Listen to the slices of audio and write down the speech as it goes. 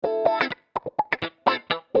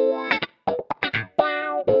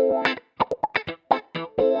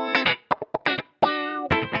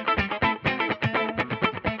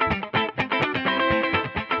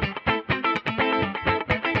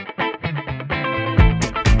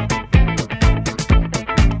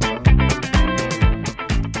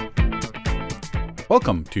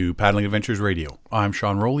Welcome to Paddling Adventures Radio. I'm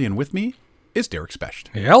Sean Rowley, and with me is Derek Specht.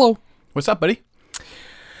 Hey, hello. What's up, buddy?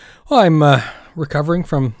 Well, I'm recovering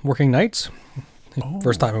from working nights.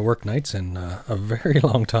 First time I worked nights in a very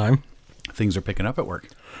long time. Things are picking up at work.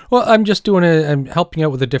 Well, I'm just I'm helping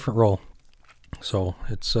out with a different role. So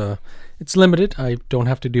it's limited. I don't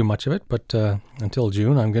have to do much of it, but until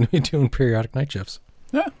June, I'm going to be doing periodic night shifts.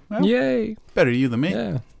 Yeah, well, Yay. better you than me.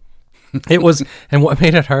 Yeah. It was, and what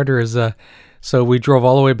made it harder is, so we drove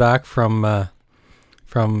all the way back from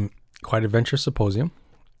Quiet Adventure Symposium,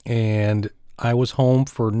 and I was home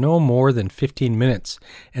for no more than 15 minutes,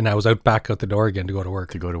 and I was back out the door again to go to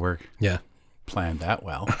work. Yeah. Planned that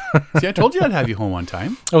well. See, I told you I'd have you home on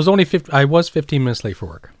time. I was 15 minutes late for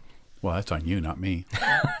work. Well, that's on you, not me.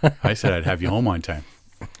 I said I'd have you home on time.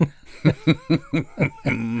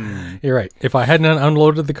 You're right. If I hadn't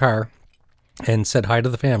unloaded the car and said hi to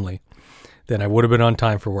the family, then I would have been on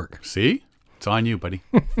time for work. See? It's on you, buddy.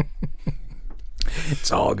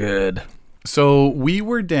 It's all good. So we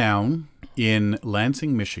were down in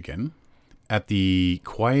Lansing, Michigan at the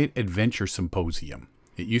Quiet Adventure Symposium.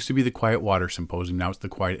 It used to be the Quiet Water Symposium. Now it's the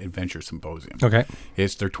Quiet Adventure Symposium. Okay.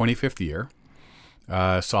 It's their 25th year.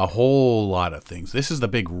 Saw a whole lot of things. This is the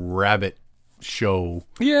big rabbit show.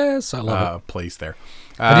 Yes, I love place there.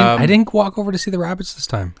 I didn't walk over to see the rabbits this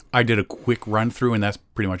time. I did a quick run through, and that's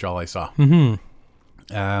pretty much all I saw.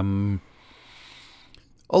 Mm-hmm.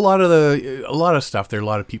 A lot of stuff there. A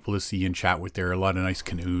lot of people to see and chat with there. A lot of nice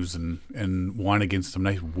canoes and wanigans, some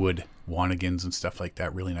nice wood wanigans and stuff like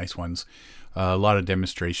that. Really nice ones. A lot of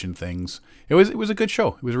demonstration things. It was a good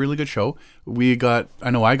show. It was a really good show. I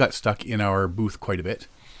got stuck in our booth quite a bit.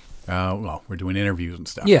 We're doing interviews and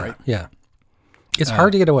stuff, right? Yeah. It's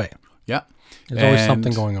hard to get away. Yeah. There's always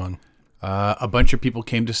something going on. A bunch of people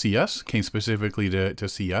came specifically to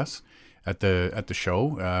see us at the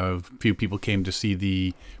show. A few people came to see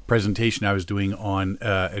the presentation I was doing on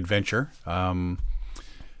adventure.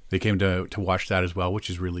 They came to watch that as well, which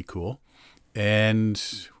is really cool. And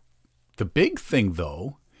the big thing,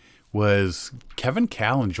 though, was Kevin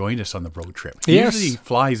Callan joined us on the road trip. He usually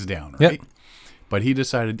flies down, right? Yep. But he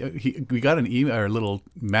decided, we got an email or a little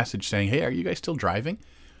message saying, hey, are you guys still driving?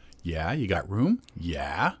 Yeah. You got room?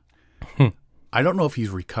 Yeah. I don't know if he's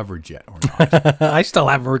recovered yet or not. I still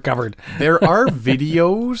haven't recovered. There are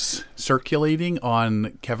videos circulating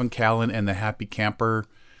on Kevin Callan and the Happy Camper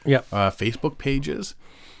Facebook pages.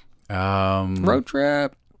 Road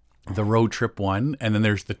trip. The road trip one. And then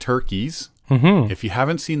there's the turkeys. Mm-hmm. If you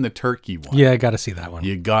haven't seen the turkey one. Yeah, I got to see that one.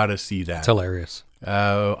 You got to see that. It's hilarious.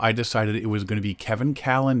 I decided it was going to be Kevin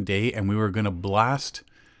Callan Day, and we were going to blast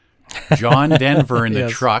John Denver in the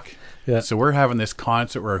truck. Yeah. So we're having this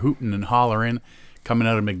concert, we're hooting and hollering, coming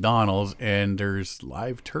out of McDonald's, and there's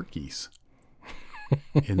live turkeys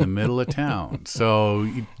in the middle of town. So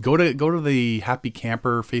you go to the Happy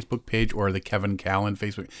Camper Facebook page or the Kevin Callan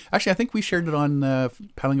Facebook. Actually, I think we shared it on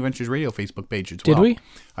Paddling Adventures Radio Facebook page as well. Did we?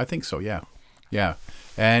 I think so. Yeah. Yeah.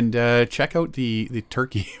 And check out the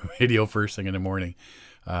turkey video first thing in the morning.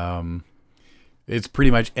 It's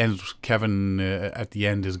pretty much ends. Kevin at the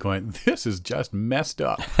end is going, this is just messed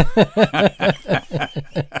up.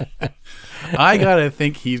 I got to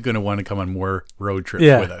think he's going to want to come on more road trips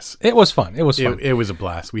with us. It was fun. It was fun. It was a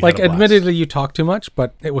blast. We had a blast. Admittedly, you talked too much,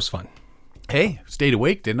 but it was fun. Hey, stayed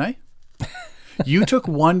awake, didn't I? You took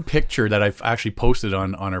one picture that I've actually posted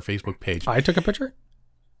on our Facebook page. I took a picture?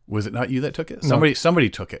 Was it not you that took it? No. Somebody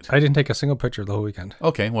took it. I didn't take a single picture the whole weekend.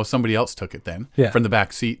 Okay, well, somebody else took it then. Yeah. From the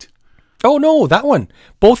back seat. Oh, no, that one.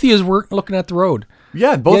 Both of you were looking at the road.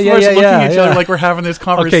 Yeah, both of us looking at each other like we're having this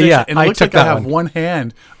conversation. Okay, yeah, and it looks like I have one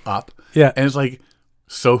hand up. Yeah. And it's like,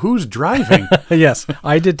 so who's driving? Yes,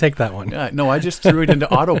 I did take that one. Yeah, no, I just threw it into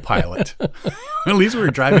autopilot. At least we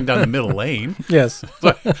were driving down the middle lane. Yes.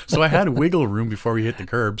 So I had wiggle room before we hit the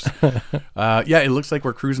curbs. It looks like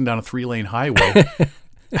we're cruising down a 3-lane highway.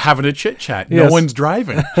 Having a chit chat. No one's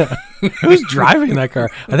driving. Who's driving that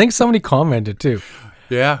car? I think somebody commented too.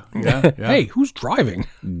 Yeah. Hey, who's driving?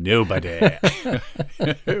 Nobody.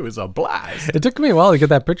 It was a blast. It took me a while to get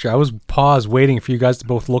that picture. I was paused waiting for you guys to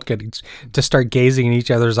both look at to start gazing in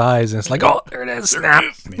each other's eyes, and it's like, oh, there it is. Snap.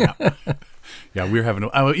 Yeah, we were having.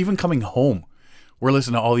 Even coming home, we're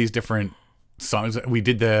listening to all these different songs. We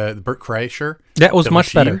did the Bert Kreischer. That was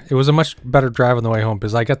much better. It was a much better drive on the way home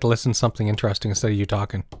because I got to listen to something interesting instead of you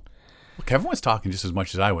talking. Well, Kevin was talking just as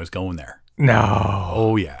much as I was going there. No.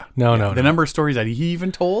 Oh, yeah. No. The number of stories that he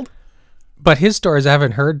even told. But his stories I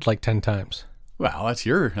haven't heard like 10 times. Well,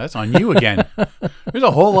 that's on you again. There's a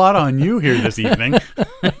whole lot on you here this evening.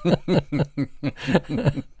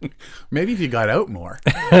 Maybe if you got out more.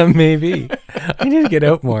 Maybe. I need to get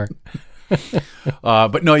out more.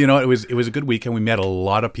 But no, it was a good weekend. We met a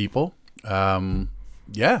lot of people.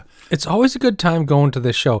 Yeah. It's always a good time going to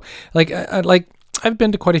this show. I've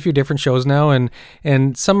been to quite a few different shows now,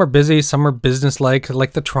 and some are busy, some are business-like.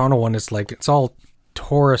 Like the Toronto one, it's all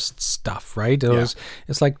tourist stuff, right?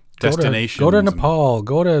 It's like Destinations. Go to Nepal,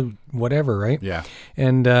 go to whatever, right? Yeah.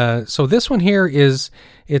 And so this one here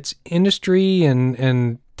it's industry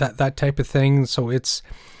and that type of thing. So it's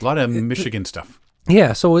A lot of Michigan stuff.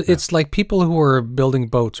 yeah. So it's like people who are building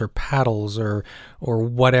boats or paddles or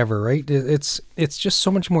whatever, right? It's just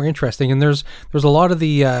so much more interesting. And there's a lot of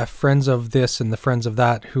the friends of this and the friends of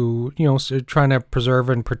that who so trying to preserve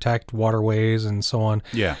and protect waterways and so on.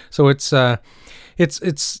 Yeah. So it's a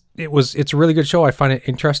really good show. I find it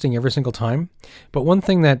interesting every single time. But one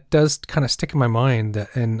thing that does kind of stick in my mind,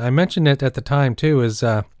 and I mentioned it at the time too, is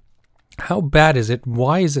how bad is it?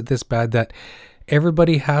 Why is it this bad that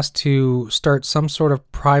everybody has to start some sort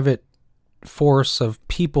of private force of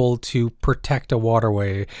people to protect a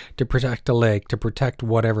waterway, to protect a lake, to protect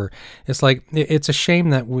whatever? It's like, it's a shame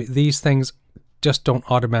that these things just don't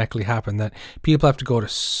automatically happen, that people have to go to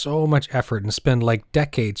so much effort and spend like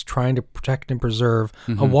decades trying to protect and preserve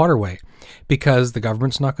a waterway because the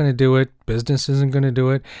government's not going to do it, business isn't going to do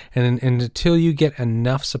it, and until you get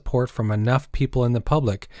enough support from enough people in the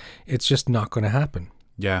public, it's just not going to happen.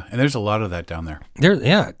 Yeah, and there's a lot of that down there.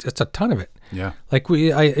 It's a ton of it. Yeah. Like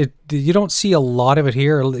you don't see a lot of it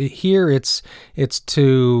here. Here it's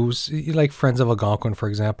to, like, Friends of Algonquin, for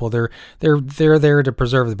example. They're there to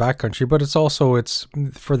preserve the backcountry, but it's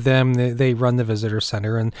for them. They run the visitor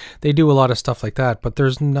center and they do a lot of stuff like that. But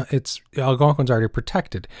Algonquin's already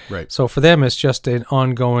protected, Right. So for them, it's just an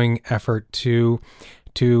ongoing effort to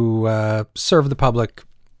serve the public,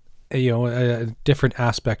 a different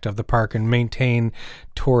aspect of the park and maintain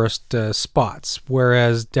tourist spots.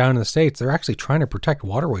 Whereas down in the States, they're actually trying to protect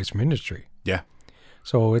waterways from industry. Yeah.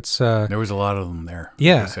 So it's there was a lot of them there.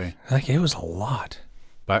 yeah, I say. like it was a lot.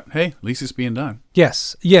 But hey, at least it's being done.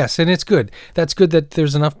 Yes, and it's good. That's good that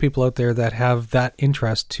there's enough people out there that have that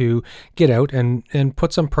interest to get out and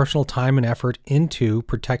put some personal time and effort into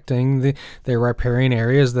protecting the riparian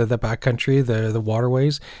areas, the backcountry, the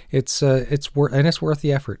waterways. It's worth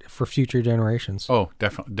the effort for future generations. Oh,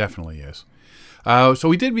 definitely is. So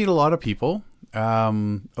we did meet a lot of people. A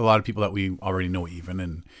lot of people that we already know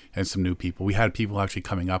even, and some new people. We had people actually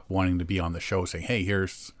coming up wanting to be on the show saying, hey,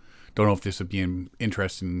 don't know if this would be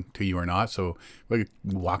interesting to you or not. So we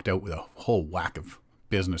walked out with a whole whack of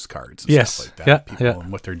business cards and stuff like that. Yeah, people and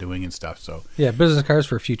what they're doing and stuff. So yeah, business cards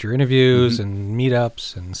for future interviews and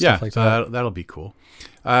meetups and stuff like that. That'll be cool.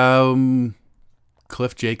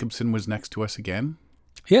 Cliff Jacobson was next to us again.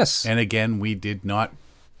 Yes. And again, we did not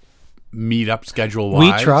meet up schedule We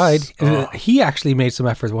wise. tried. He actually made some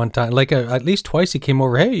effort one time. Like at least twice he came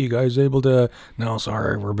over. Hey, you guys able to? No,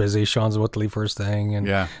 sorry, we're busy. Sean's about to leave first thing. And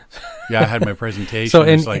yeah, I had my presentation. So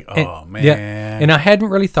it's like, oh man. Yeah, and I hadn't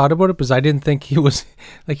really thought about it because I didn't think he was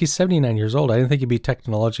like, he's 79 years old. I didn't think he'd be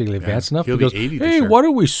technologically advanced enough. He'll He be goes, 80 this hey, year." why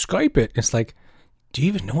don't we Skype it? It's like, do you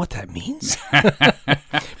even know what that means?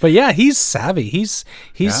 But yeah, he's savvy. He's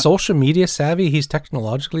social media savvy. He's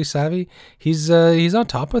technologically savvy. He's on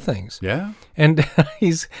top of things. Yeah. And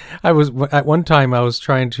at one time I was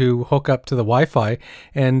trying to hook up to the Wi-Fi,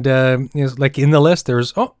 and like in the list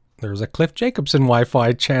there's a Cliff Jacobson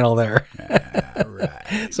Wi-Fi channel there.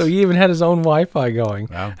 Right. So he even had his own Wi-Fi going.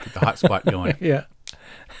 Well, get the hotspot going. Yeah.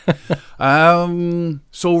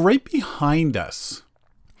 So right behind us,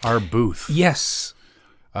 our booth. Yes.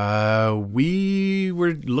 We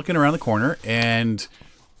were looking around the corner, and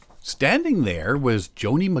standing there was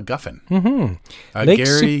Joni McGuffin.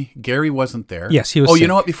 Mm-hmm. Gary wasn't there. Yes, he was. Oh, sick. you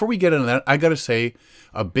know what? Before we get into that, I got to say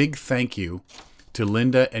a big thank you to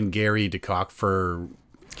Linda and Gary DeCock for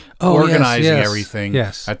organizing everything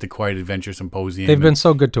at the Quiet Adventure Symposium. They've been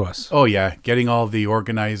so good to us. Oh yeah, getting all the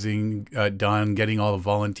organizing done, getting all the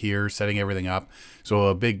volunteers, setting everything up. So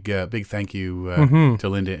a big thank you to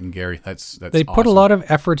Linda and Gary. That's they put a lot of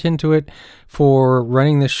effort into it for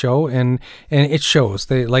running this show, and it shows.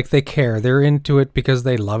 They care. They're into it because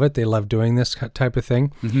they love it. They love doing this type of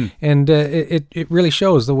thing, and it really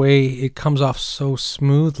shows the way it comes off so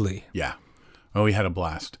smoothly. Yeah. Oh, we had a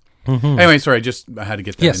blast. Anyway, sorry, I had to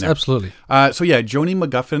get that in Yes, there. absolutely. So yeah, Joni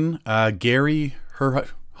McGuffin, Gary, her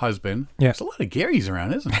husband. Yeah. There's a lot of Garys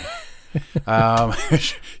around, isn't there?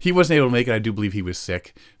 He wasn't able to make it. I do believe he was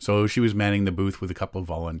sick. So she was manning the booth with a couple of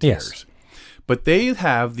volunteers. Yes. But they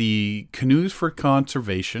have the Canoes for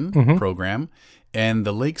Conservation program and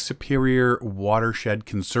the Lake Superior Watershed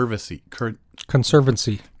Conservancy.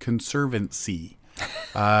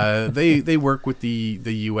 They work with the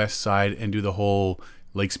U.S. side and do the whole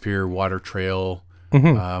Lake Superior Water Trail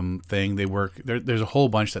thing. They work there's a whole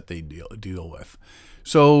bunch that they deal with.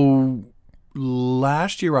 So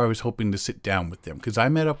last year I was hoping to sit down with them because I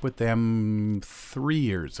met up with them 3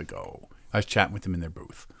 years ago. I was chatting with them in their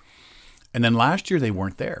booth, and then last year they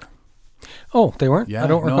weren't there. Oh, they weren't? Yeah, I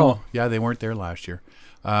don't recall. Yeah, they weren't there last year.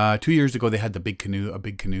 2 years ago they had a big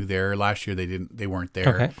canoe there. Last year they weren't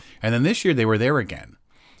there. Okay. And then this year they were there again.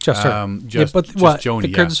 Just her. Just Joni,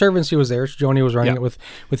 the Conservancy was there. Joni was running it with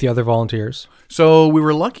the other volunteers. So we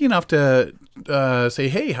were lucky enough to say,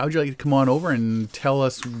 hey, how'd you like to come on over and tell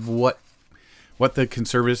us what the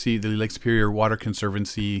Conservancy, the Lake Superior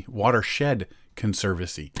Watershed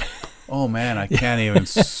Conservancy. Oh man, I can't even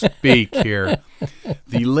speak here.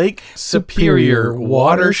 The Lake Superior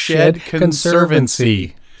Watershed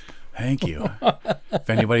Conservancy. Thank you. If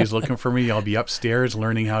anybody's looking for me, I'll be upstairs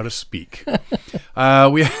learning how to speak. We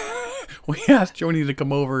asked Joni to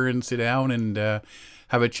come over and sit down and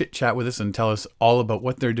have a chit chat with us and tell us all about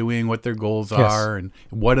what they're doing, what their goals are, and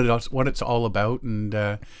what it's all about.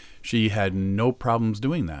 And she had no problems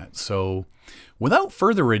doing that. So, without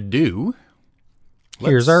further ado,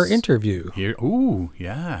 here's our interview.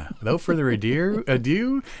 Without further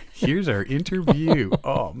ado, here's our interview.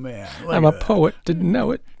 Oh man, I'm a poet. Didn't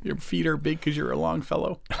know it. Your feet are big because you're a long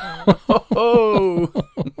fellow. Oh.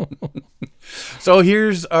 So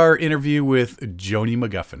here's our interview with Joni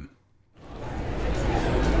McGuffin.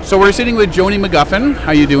 So we're sitting with Joni McGuffin.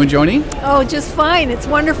 How you doing, Joni? Oh, just fine. It's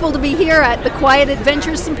wonderful to be here at the Quiet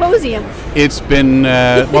Adventures Symposium. It's been,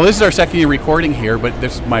 this is our second year recording here, but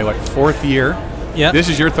this is my, fourth year. Yeah. This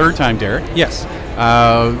is your third time, Derek. Yes.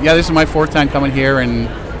 This is my fourth time coming here, and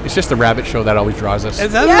it's just the rabbit show that always draws us.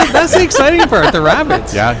 That's the exciting part, the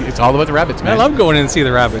rabbits. Yeah, it's all about the rabbits, man. I love going in and see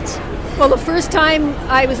the rabbits. Well, the first time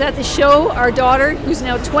I was at the show, our daughter, who's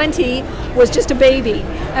now 20, was just a baby.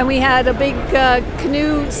 And we had a big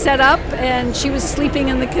canoe set up, and she was sleeping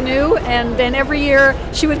in the canoe. And then every year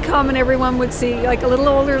she would come and everyone would see, like, a little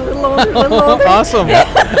older, a little older, a little older. Awesome.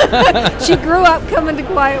 She grew up coming to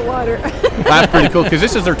Quiet Water. That's pretty cool, because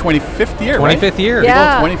this is their 25th year, 25th year.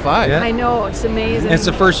 Yeah. 25. Yeah. I know, it's amazing. And it's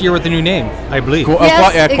the first year with the new name, I believe. Cool.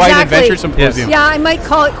 Yes, Quiet exactly. Adventure Symposium. Yeah, I might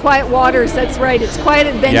call it Quiet Waters. That's right. It's Quiet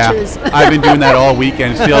Adventures. Yeah, I've been doing that all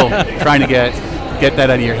weekend, still trying to get that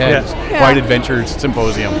out of your head. Yeah. Quiet Adventures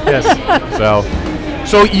Symposium. Yes.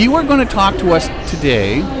 So you are going to talk to us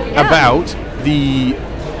today about the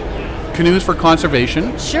Canoes for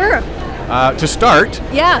Conservation. Sure. To start,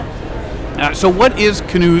 Yeah. so what is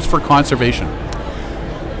Canoes for Conservation?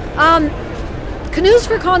 Canoes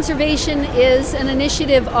for Conservation is an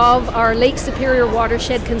initiative of our Lake Superior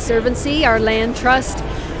Watershed Conservancy, our land trust,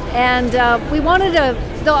 and we wanted to,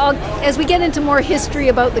 as we get into more history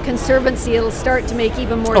about the Conservancy, it'll start to make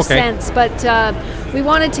even more sense, but we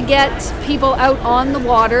wanted to get people out on the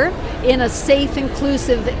water in a safe,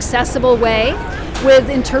 inclusive, accessible way with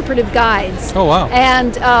interpretive guides. Oh, wow.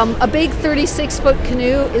 And a big 36-foot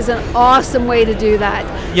canoe is an awesome way to do that.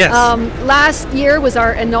 Yes. Last year was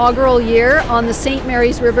our inaugural year on the St.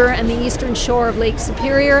 Mary's River and the eastern shore of Lake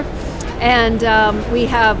Superior. And we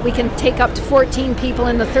can take up to 14 people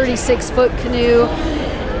in the 36-foot canoe.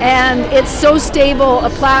 And it's so stable a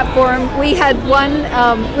platform. We had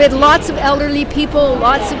we had lots of elderly people,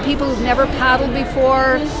 lots of people who've never paddled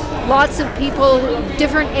before, lots of people,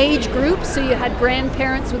 different age groups. So you had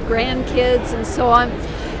grandparents with grandkids and so on.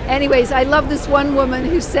 Anyways, I love this one woman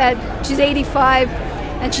who said, she's 85,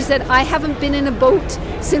 and she said, I haven't been in a boat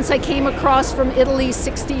since I came across from Italy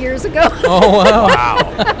 60 years ago. Oh, wow.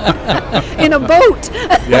 In a boat.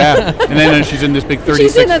 Yeah, and then she's in this big 36-foot.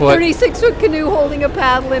 She's in a 36-foot canoe holding a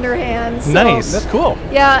paddle in her hands. So, Nice. That's cool.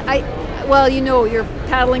 Yeah, you're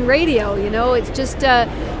paddling radio, it's just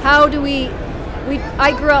how do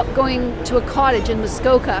I grew up going to a cottage in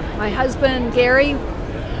Muskoka. My husband, Gary,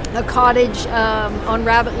 a cottage on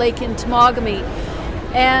Rabbit Lake in Temagami.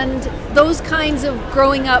 And those kinds of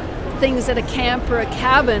growing up things at a camp or a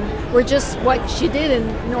cabin were just what she did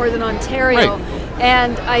in Northern Ontario. Right.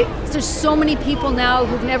 And there's so many people now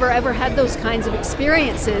who've never ever had those kinds of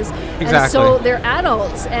experiences. Exactly. And so they're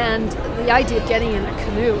adults, and the idea of getting in a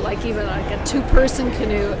canoe, like even like a two-person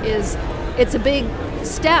canoe, it's a big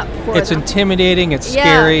step for It's them. intimidating, it's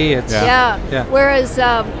scary. It's Yeah. Whereas,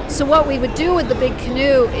 so what we would do with the big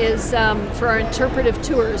canoe is for our interpretive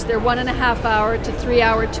tours, they're 1.5 hour to 3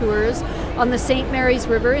 hour tours on the St. Mary's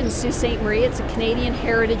River in Sault Ste. Marie. It's a Canadian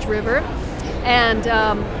heritage river. And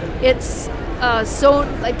it's so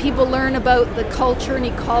like people learn about the culture and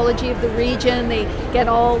ecology of the region. They get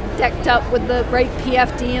all decked up with the right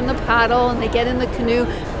PFD and the paddle, and they get in the canoe.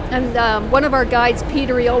 And one of our guides,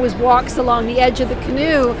 Peter, he always walks along the edge of the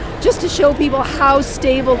canoe just to show people how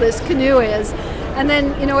stable this canoe is. And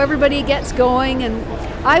then, everybody gets going, and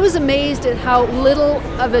I was amazed at how little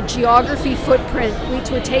of a geography footprint we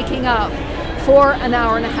were taking up for an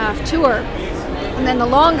hour-and-a-half tour. And then the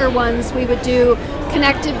longer ones we would do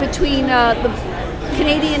connected between the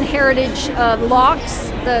Canadian Heritage Locks.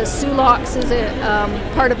 The Soo Locks is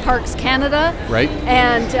a part of Parks Canada. Right.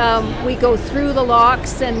 And we go through the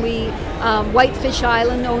locks, and we Whitefish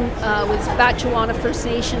Island, known with Batchewana First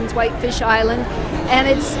Nations, Whitefish Island. And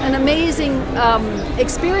it's an amazing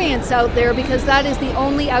experience out there because that is the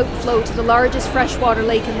only outflow to the largest freshwater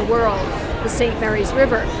lake in the world, the St. Mary's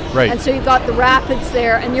River. Right. And so you've got the rapids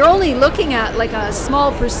there, and you're only looking at like a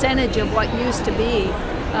small percentage of what used to be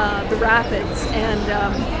the rapids.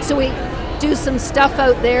 And so we do some stuff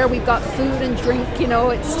out there. We've got food and drink,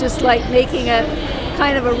 it's just like making a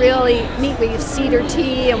kind of a really neat. We have cedar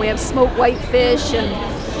tea, and we have smoked whitefish, and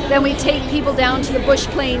then we take people down to the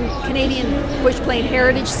Canadian Bush Plain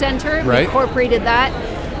Heritage Center. Right. We incorporated that.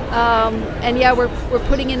 And yeah, we're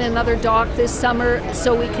putting in another dock this summer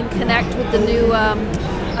so we can connect with the new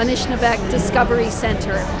Anishinaabeg Discovery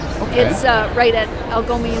Center. Okay. It's right at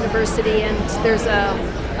Algoma University, and there's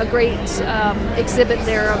a great exhibit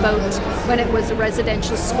there about when it was a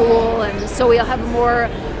residential school, and so we'll have more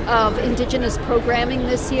of Indigenous programming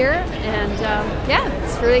this year, and yeah,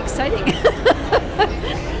 it's really exciting.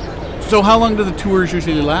 So how long do the tours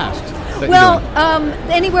usually last? Well,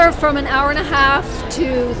 anywhere from an hour and a half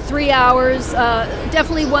to 3 hours.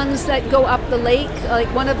 Definitely ones that go up the lake.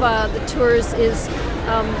 Like one of the tours is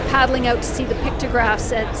paddling out to see the pictographs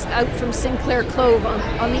that's out from Sinclair Cove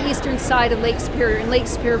on the eastern side of Lake Superior, in Lake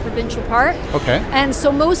Superior Provincial Park. Okay. And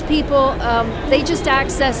so most people, they just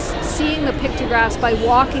access seeing the pictographs by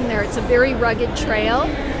walking there. It's a very rugged trail,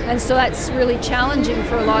 and so that's really challenging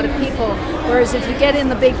for a lot of people. Whereas if you get in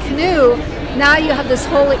the big canoe, now you have this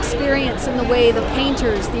whole experience in the way the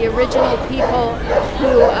painters, the original people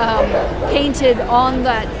who painted on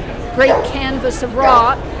that great canvas of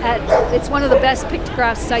rock. It's one of the best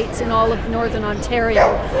pictograph sites in all of Northern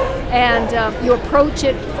Ontario. And you approach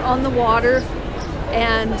it on the water,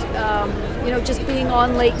 and just being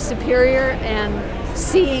on Lake Superior and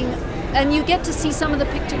seeing, and you get to see some of the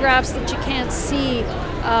pictographs that you can't see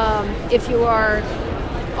if you are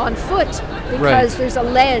on foot, because there's a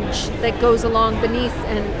ledge that goes along beneath,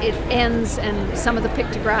 and it ends, and some of the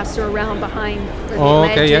pictographs are around behind where the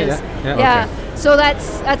ledge is. Yeah. Okay. So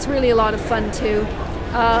that's really a lot of fun too.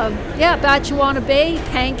 Batchewana Bay,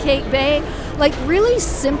 Pancake Bay, like really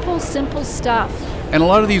simple stuff. And a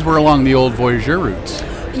lot of these were along the old Voyageur routes.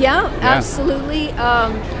 Yeah, absolutely.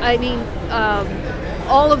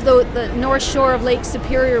 All of the north shore of Lake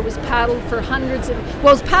Superior was paddled for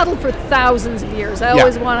it's paddled for thousands of years. I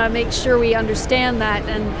always want to make sure we understand that.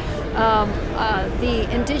 And the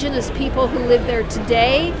Indigenous people who live there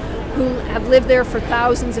today, who have lived there for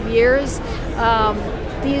thousands of years,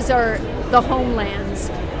 these are the homelands.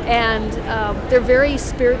 And they're very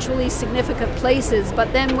spiritually significant places.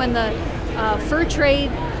 But then when the fur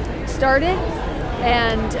trade started,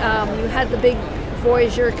 and you had the big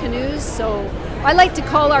Voyageur canoes, so I like to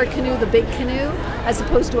call our canoe the big canoe as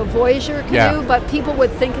opposed to a Voyageur canoe, but people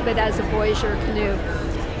would think of it as a Voyageur canoe.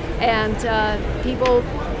 And people,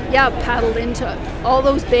 paddled into all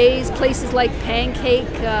those bays, places like Pancake,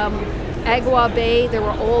 Agua Bay. There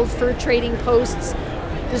were old fur trading posts.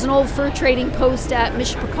 There's an old fur trading post at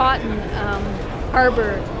Mishpicotton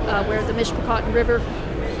Harbor, where the Mishpicotton River,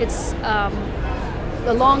 it's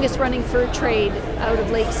the longest running fur trade out of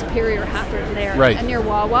Lake Superior happened there, right near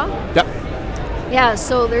Wawa. Yep. Yeah,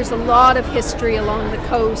 so there's a lot of history along the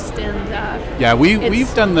coast, and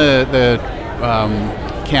we've done the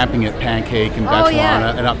camping at Pancake and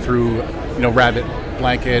Batchewana and up through Rabbit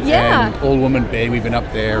Blanket and Old Woman Bay. We've been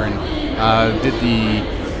up there and did the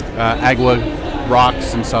Agua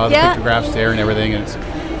Rocks and saw the pictographs there and everything. And it's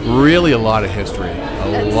really a lot of history,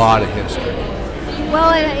 lot of history.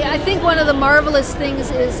 Well, and I think one of the marvelous things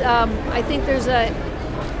is I think there's a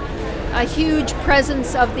huge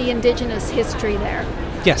presence of the Indigenous history there.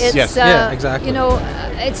 Yes, it's, exactly.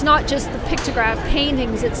 It's not just the pictograph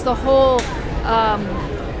paintings, it's the whole,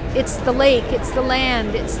 it's the lake, it's the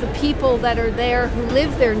land, it's the people that are there who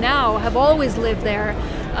live there now, have always lived there.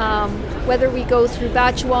 Whether we go through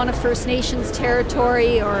Batchewana First Nations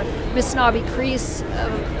territory or Missinaba Cree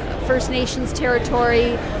First Nations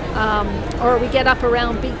territory, or we get up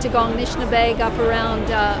around Beektagong, Nishnabeg, up around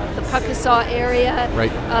the Puckasaw area.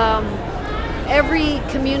 Right. every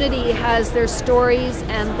community has their stories,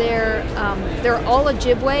 and they're all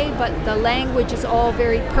Ojibwe, but the language is all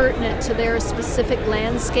very pertinent to their specific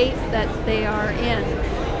landscape that they are in.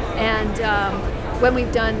 And when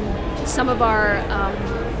we've done some of our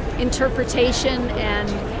interpretation and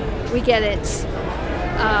we get it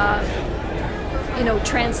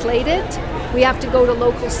translated, we have to go to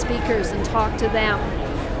local speakers and talk to them.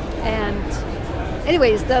 And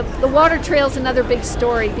anyways, the water trail is another big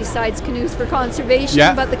story besides Canoes for Conservation.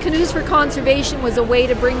 Yeah. But the Canoes for Conservation was a way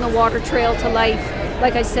to bring the water trail to life,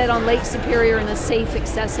 like I said, on Lake Superior in a safe,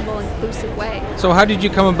 accessible, inclusive way. So how did you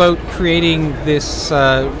come about creating this?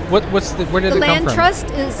 Where did it come from? The Land Trust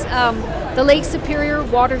is the Lake Superior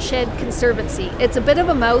Watershed Conservancy. It's a bit of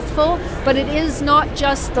a mouthful, but it is not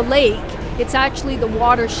just the lake, it's actually the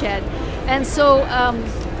watershed. And so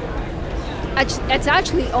it's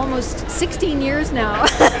actually almost 16 years now.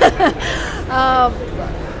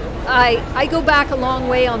 I go back a long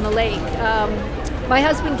way on the lake. My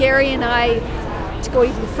husband Gary and I, to go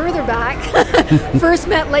even further back, first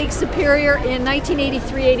met Lake Superior in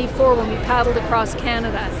 1983-84 when we paddled across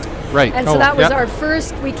Canada. Right. And so that was our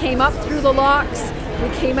first. We came up through the locks. We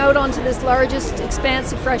came out onto this largest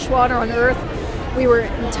expanse of fresh water on Earth. We were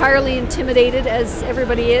entirely intimidated, as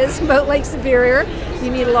everybody is, about Lake Superior.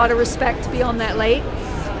 You need a lot of respect to be on that lake.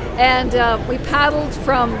 And we paddled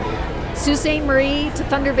from Sault Ste. Marie to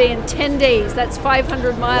Thunder Bay in 10 days. That's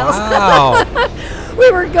 500 miles. Wow.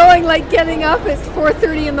 We were going, like, getting up at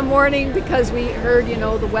 4:30 in the morning because we heard,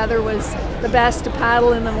 the weather was the best to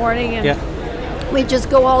paddle in the morning. And we'd just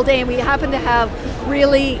go all day. And we happened to have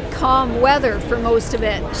really calm weather for most of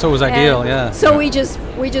it. So it was ideal, yeah. So we just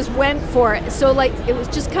went for it. So, like, it was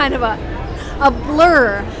just kind of a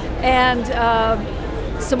blur. And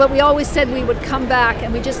but we always said we would come back,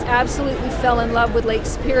 and we just absolutely fell in love with Lake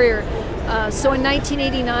Superior. So in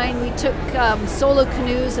 1989, we took solo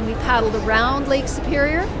canoes and we paddled around Lake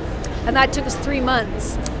Superior, and that took us 3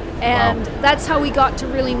 months. And that's how we got to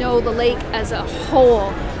really know the lake as a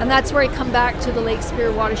whole. And that's where I come back to the Lake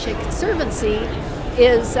Superior Watershed Conservancy,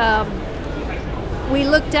 is we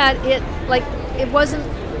looked at it like it wasn't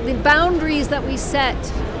the boundaries that we set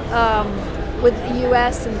with the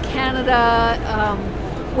U.S. and Canada.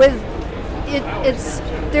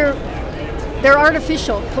 They're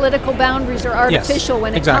artificial. Political boundaries are artificial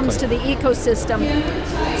when it comes to the ecosystem.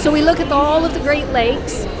 So we look at all of the Great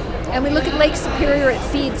Lakes, and we look at Lake Superior. It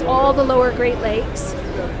feeds all the lower Great Lakes,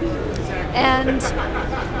 and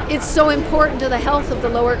it's so important to the health of the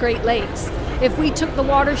lower Great Lakes. If we took the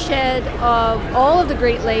watershed of all of the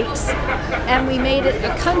Great Lakes and we made it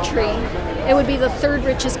a country, it would be the third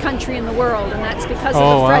richest country in the world, and that's because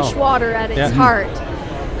of the fresh water at its heart.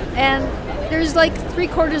 And there's like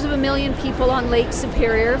 750,000 people on Lake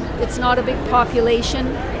Superior. It's not a big population.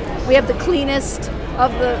 We have the cleanest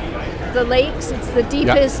of the lakes. It's the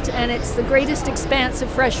deepest, and it's the greatest expanse of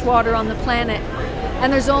fresh water on the planet.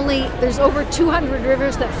 And there's over 200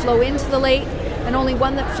 rivers that flow into the lake, and only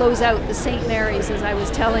one that flows out, the St. Mary's, as I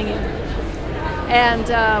was telling you. And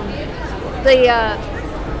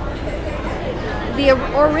the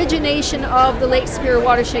origination of the Lake Superior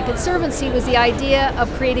Watershed Conservancy was the idea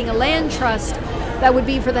of creating a land trust that would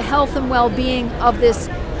be for the health and well-being of this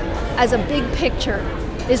as a big picture.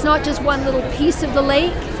 It's not just one little piece of the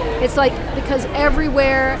lake. It's like, because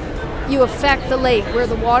everywhere you affect the lake, where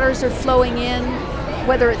the waters are flowing in,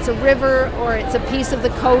 whether it's a river or it's a piece of the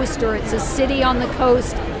coast or it's a city on the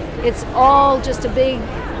coast, it's all just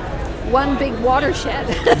one big watershed.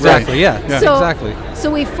 Exactly, exactly. So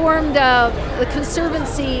we formed the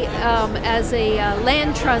Conservancy as a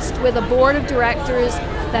land trust with a board of directors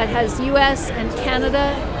that has U.S. and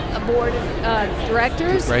Canada board of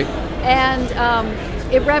directors. Right. And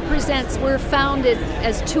it represents, we're founded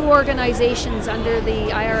as two organizations under the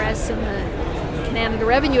IRS and the Canada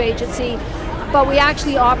Revenue Agency, but we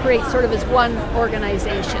actually operate sort of as one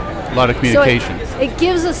organization. A lot of communication. So it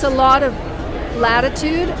gives us a lot of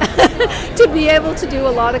latitude to be able to do a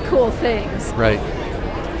lot of cool things. Right.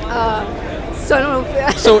 So I don't know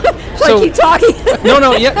if so keep talking. No,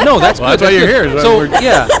 that's good. That's why you're here. So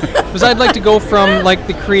because I'd like to go from like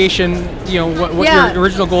the creation, what your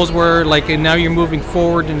original goals were, like, and now you're moving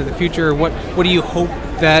forward into the future. What do you hope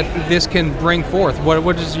that this can bring forth?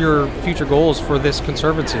 What is your future goals for this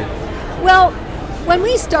conservancy? Well, when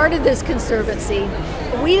we started this conservancy,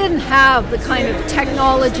 we didn't have the kind of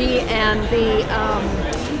technology and the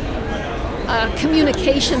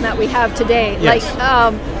communication that we have today. Yes.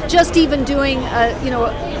 Like just even doing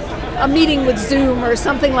a a meeting with Zoom or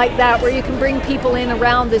something like that, where you can bring people in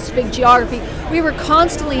around this big geography. We were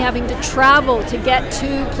constantly having to travel to get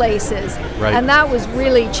to places, Right. and that was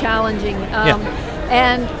really challenging.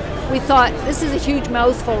 And we thought, this is a huge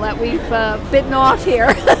mouthful that we've bitten off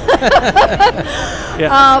here.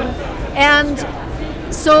 And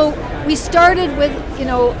so we started with,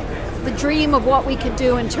 the dream of what we could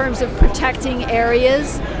do in terms of protecting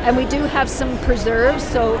areas, and we do have some preserves,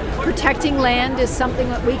 so protecting land is something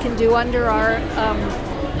that we can do under our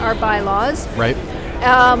bylaws. Right.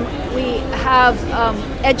 We have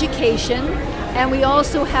education, and we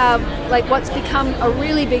also have, like, what's become a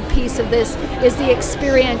really big piece of this is the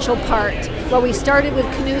experiential part. Well, we started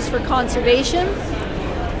with Canoes for Conservation.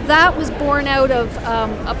 That was born out of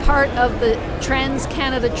a part of the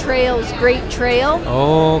Trans-Canada Trails Great Trail.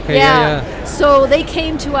 Oh, okay, yeah. So they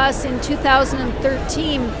came to us in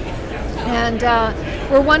 2013, and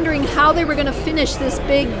we're wondering how they were going to finish this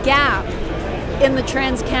big gap in the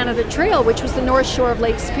Trans-Canada Trail, which was the north shore of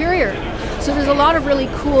Lake Superior. So there's a lot of really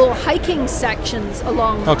cool hiking sections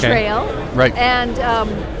along the trail. Right. And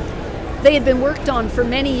they had been worked on for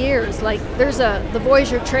many years. Like, the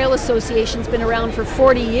Voyageur Trail Association's been around for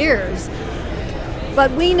 40 years.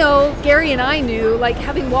 But we know, Gary and I knew, like,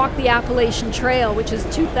 having walked the Appalachian Trail, which is a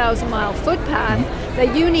 2,000-mile footpath,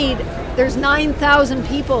 that there's 9,000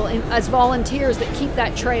 people as volunteers that keep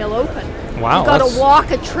that trail open. Wow. You've got to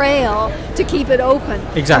walk a trail to keep it open.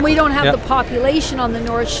 Exactly. And we don't have the population on the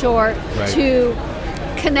North Shore to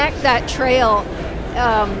connect that trail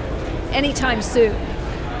anytime soon.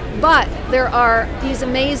 But there are these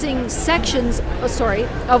amazing sections,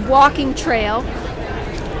 of walking trail,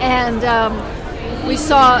 and we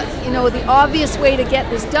saw, the obvious way to get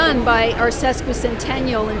this done by our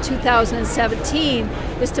sesquicentennial in 2017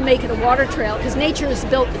 is to make it a water trail, because nature has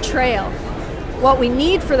built the trail. What we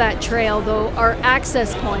need for that trail, though, are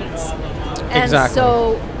access points. And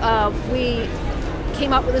so we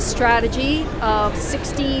came up with a strategy of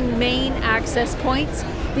 16 main access points.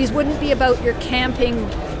 These wouldn't be about your camping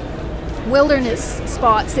wilderness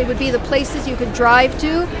spots. They would be the places you could drive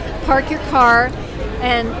to, park your car,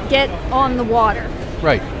 and get on the water.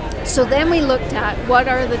 Right. So then we looked at what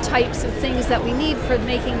are the types of things that we need for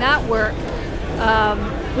making that work.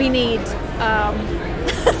 We need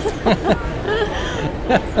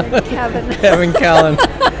Kevin. Kevin Callan.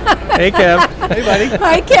 Hey, Kev. Hey, buddy.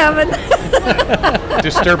 Hi, Kevin.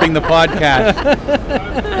 Disturbing the podcast.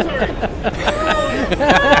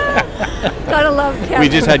 Gotta love Kevin. We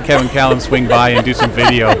just had Kevin Callan swing by and do some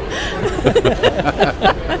video.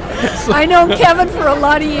 I know Kevin for a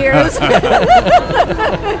lot of years.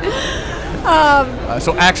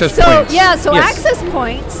 So access points. Access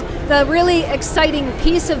points. The really exciting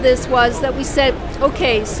piece of this was that we said,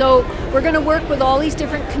 okay, so we're going to work with all these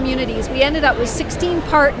different communities. We ended up with 16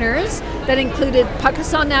 partners that included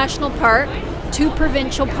Puckasaw National Park, 2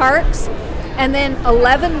 provincial parks, and then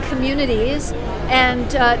 11 communities and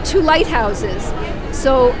 2 lighthouses.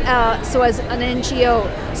 So as an NGO,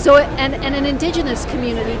 and an indigenous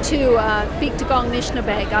community too, Beektagong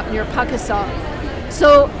Nishnabeg up near Puckasaw.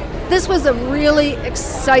 So this was a really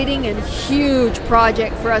exciting and huge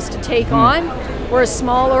project for us to take on. We're a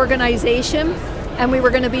small organization, and we were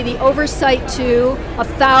going to be the oversight to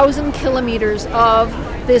 1,000 kilometers of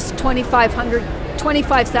this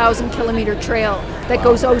 25,000 kilometer trail that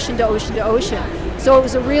goes ocean to ocean to ocean. So it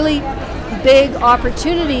was a really big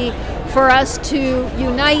opportunity for us to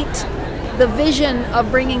unite the vision of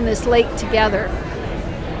bringing this lake together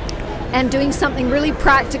and doing something really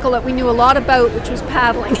practical that we knew a lot about, which was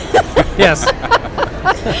paddling. Yes.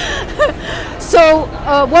 So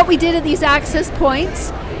what we did at these access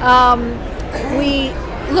points, we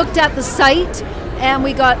looked at the site, and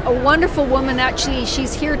we got a wonderful woman, actually,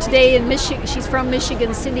 she's here today in Michigan, she's from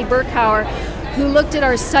Michigan, Cindy Burkhauer, who looked at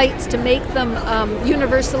our sites to make them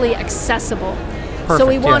universally accessible. Perfect, so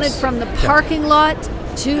we wanted yes. from the parking lot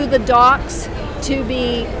to the docks to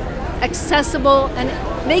be accessible, and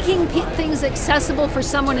making things accessible for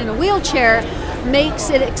someone in a wheelchair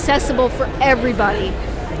makes it accessible for everybody.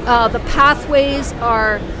 The pathways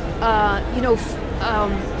are,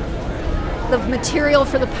 the material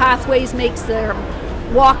for the pathways makes them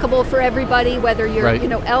walkable for everybody, whether you're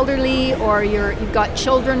elderly or you've got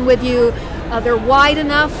children with you. They're wide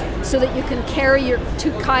enough so that you can carry your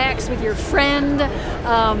 2 kayaks with your friend.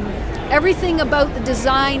 Everything about the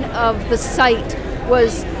design of the site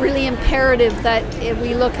was really imperative that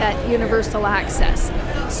we look at universal access.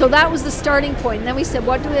 So that was the starting point. And then we said,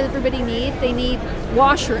 what do everybody need? They need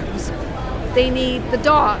washrooms. They need the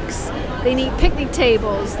docks. They need picnic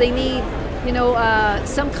tables. They need,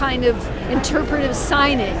 some kind of interpretive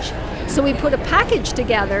signage. So we put a package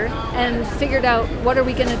together and figured out what are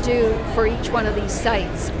we going to do for each one of these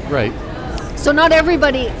sites. Right. So not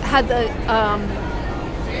everybody had the,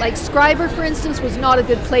 like Scriber, for instance, was not a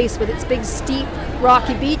good place with its big, steep,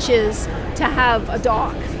 rocky beaches to have a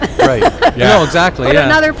dock. Right. Yeah. No, exactly. But Yeah.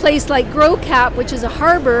 another place like Grocap, which is a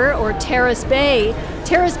harbor, or Terrace Bay.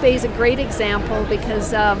 Terrace Bay is a great example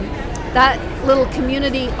because that little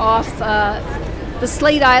community off the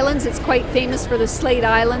Slate Islands, it's quite famous for the Slate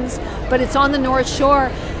Islands, but it's on the North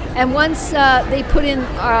Shore. And once they put in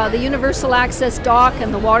the Universal Access Dock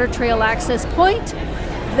and the Water Trail Access Point,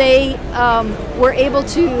 they were able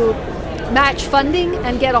to match funding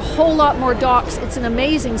and get a whole lot more docks. It's an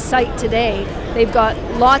amazing site today. They've got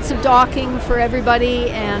lots of docking for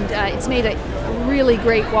everybody, and it's made a really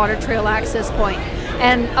great water trail access point.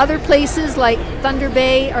 And other places like Thunder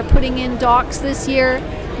Bay are putting in docks this year,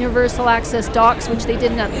 Universal Access docks, which they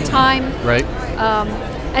didn't at the time. Right.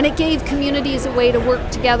 And it gave communities a way to work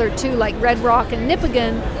together too, like Red Rock and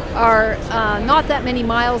Nipigon are not that many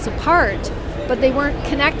miles apart, but they weren't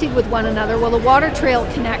connected with one another. Well, the water trail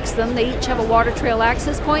connects them. They each have a water trail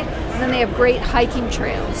access point, and then they have great hiking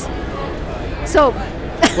trails. So,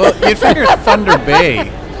 Well, you'd figure Thunder Bay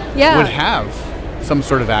yeah. would have some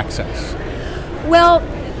sort of access. Well,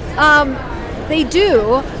 they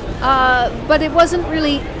do, but it wasn't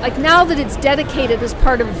really, like now that it's dedicated as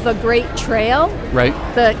part of the Great Trail, Right.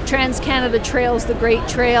 the Trans-Canada Trails, the Great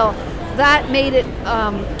Trail, that made it,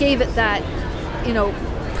 gave it that,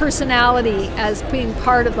 personality as being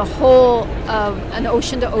part of the whole of an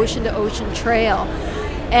ocean-to-ocean-to-ocean trail.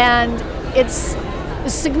 And it's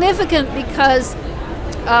significant because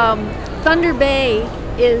Thunder Bay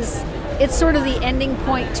it's sort of the ending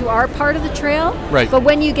point to our part of the trail. Right. But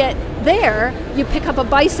when you get there, you pick up a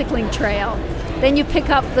bicycling trail. Then you pick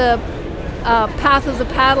up the Path of the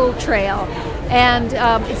Paddle trail. And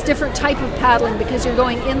it's different type of paddling because you're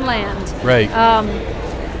going inland. Right.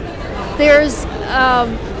 There's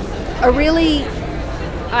a really,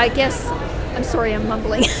 I guess, I'm sorry, I'm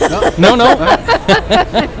mumbling. No.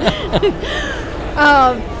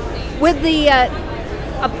 With the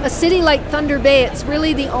a city like Thunder Bay, it's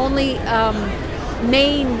really the only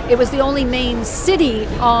it was the only main city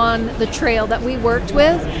on the trail that we worked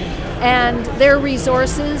with, and their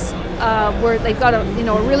resources were, they've got a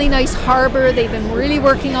really nice harbor. They've been really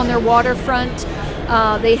working on their waterfront.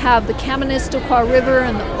 They have the Kaministiquia River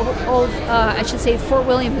and the old, Fort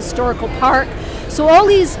William Historical Park. So all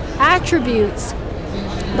these attributes,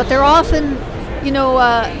 but they're often,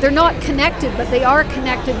 they're not connected, but they are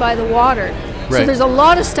connected by the water. So Right. there's a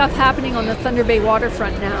lot of stuff happening on the Thunder Bay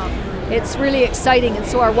waterfront now. It's really exciting, and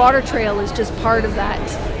so our water trail is just part of that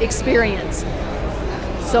experience.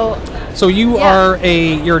 So you Yeah.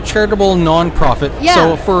 you're a charitable nonprofit. Yeah.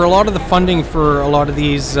 So for a lot of the funding for a lot of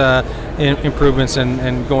these improvements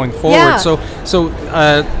and going forward,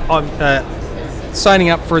 Yeah. signing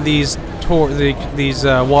up for these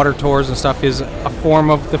water tours and stuff is a form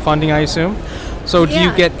of the funding, I assume. So do you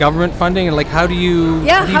Yeah. get government funding, and how do you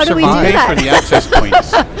Yeah, how do we do survive? Pay that? for the access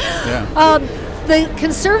points. Yeah. The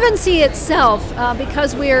Conservancy itself,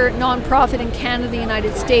 because we're nonprofit in Canada, the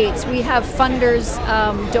United States, we have funders,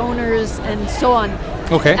 donors, and so on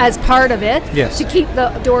Okay. as part of it Yes. to keep the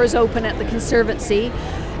doors open at the Conservancy.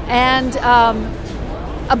 And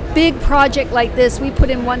a big project like this, we put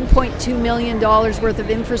in $1.2 million worth of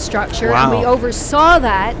infrastructure, and we Wow. oversaw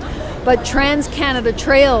that. But Trans-Canada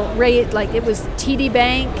Trail, it was TD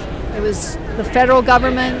Bank, it was the federal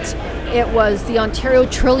government, it was the Ontario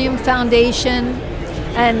Trillium Foundation,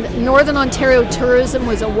 and Northern Ontario Tourism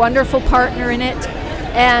was a wonderful partner in it.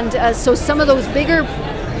 And so some of those bigger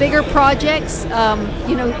projects,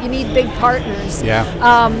 you need big partners. Yeah.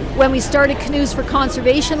 When we started Canoes for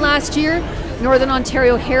Conservation last year, Northern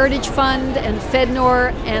Ontario Heritage Fund and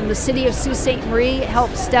FedNor and the City of Sault Ste. Marie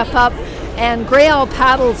helped step up. And Grey Owl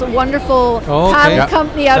Paddles, a wonderful paddle Yeah.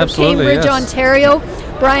 company out Absolutely, of Cambridge, yes. Ontario.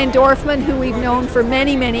 Brian Dorfman, who we've known for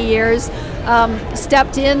many, many years,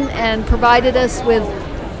 stepped in and provided us with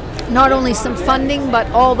not only some funding, but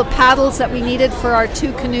all the paddles that we needed for our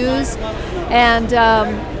 2 canoes. And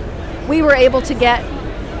we were able to get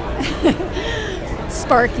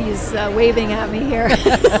Sparky's waving at me here.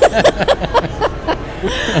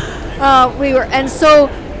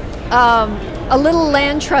 A little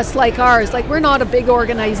land trust like ours, we're not a big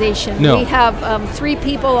organization. No. We have 3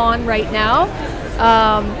 people on right now,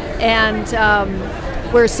 and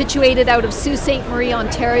we're situated out of Sault Ste. Marie,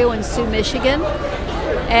 Ontario, and Sault, Michigan.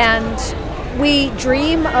 And we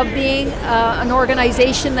dream of being an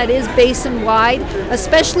organization that is basin-wide,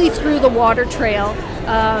 especially through the water trail.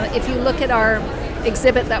 If you look at our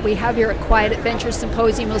exhibit that we have here at Quiet Adventure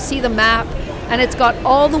Symposium. You'll see the map, and it's got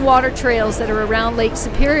all the water trails that are around Lake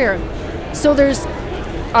Superior. So there's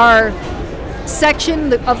our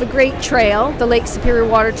section of the Great Trail, the Lake Superior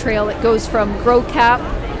Water Trail, that goes from Gros Cap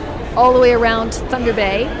all the way around Thunder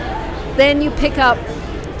Bay. Then you pick up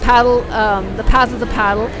the Path of the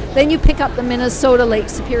Paddle. Then you pick up the Minnesota Lake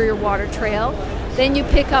Superior Water Trail. Then you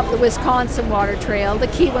pick up the Wisconsin Water Trail, the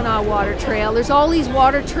Keweenaw Water Trail. There's all these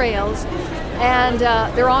water trails, and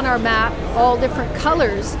they're on our map, all different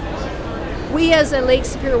colors. We, as a Lake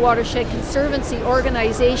Superior Watershed Conservancy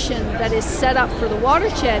organization that is set up for the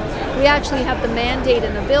watershed, we actually have the mandate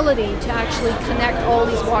and ability to actually connect all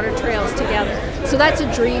these water trails together. So that's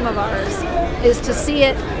a dream of ours, is to see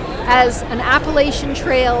it as an Appalachian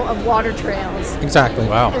trail of water trails. Exactly.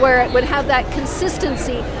 Wow. Where it would have that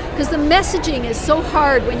consistency, because the messaging is so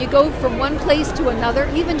hard when you go from one place to another,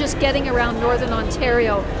 even just getting around Northern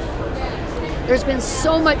Ontario. There's been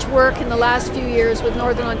so much work in the last few years with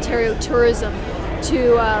Northern Ontario tourism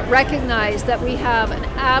to recognize that we have an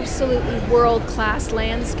absolutely world-class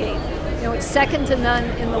landscape. You know, it's second to none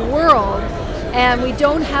in the world, and we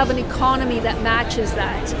don't have an economy that matches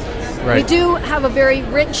that. Right. We do have a very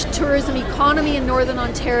rich tourism economy in Northern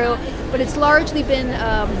Ontario, but it's largely been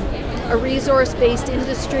a resource-based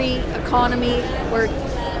industry economy where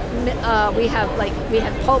we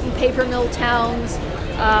have pulp and paper mill towns.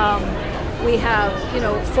 We have,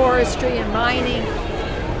 forestry and mining.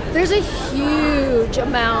 There's a huge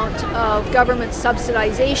amount of government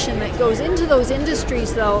subsidization that goes into those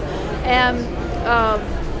industries, though, and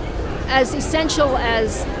as essential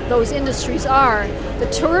as those industries are, the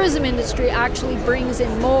tourism industry actually brings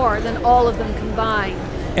in more than all of them combined.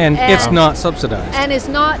 And it's not subsidized. And it's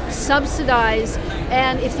not subsidized.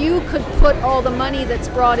 And if you could put all the money that's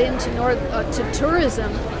brought into to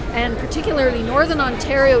tourism, and particularly Northern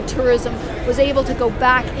Ontario tourism was able to go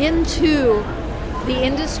back into the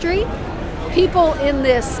industry, people in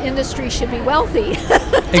this industry should be wealthy.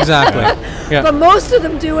 Exactly. Yeah. But most of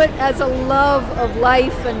them do it as a love of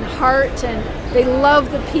life and heart, and they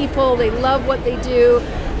love the people, they love what they do.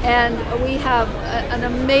 And we have an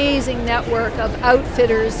amazing network of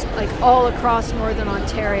outfitters like all across Northern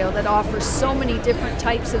Ontario that offer so many different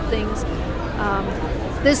types of things.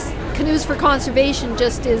 This Canoes for Conservation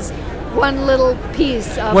just is one little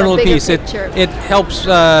piece of a bigger picture. It helps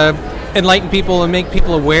enlighten people and make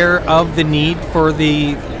people aware of the need for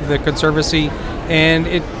the Conservancy, and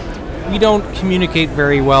we don't communicate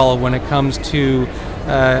very well when it comes to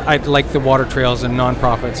like the water trails and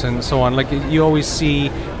nonprofits and so on. Like you always see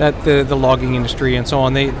that the logging industry and so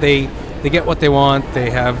on, they get what they want.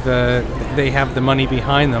 They have the money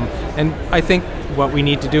behind them, and I think what we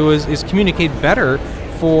need to do is communicate better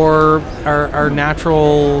for our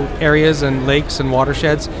natural areas and lakes and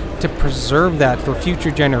watersheds, to preserve that for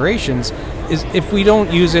future generations. Is if we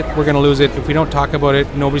don't use it, we're going to lose it. If we don't talk about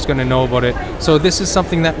it, nobody's going to know about it. So this is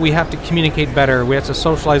something that we have to communicate better. We have to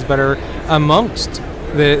socialize better amongst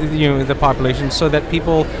the population, so that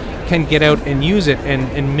people can get out and use it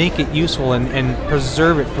and make it useful and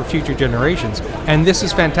preserve it for future generations. And this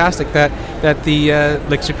is fantastic that the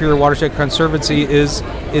Lake Superior Watershed Conservancy is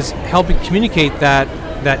helping communicate that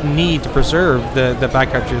need to preserve the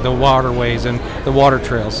backcountry, the waterways and the water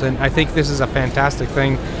trails. And I think this is a fantastic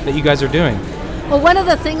thing that you guys are doing. Well, one of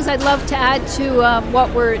the things I'd love to add to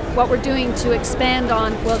what we're doing to expand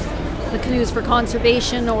on the Canoes for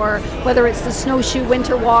Conservation, or whether it's the snowshoe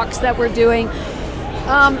winter walks that we're doing,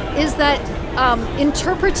 is that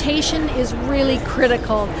interpretation is really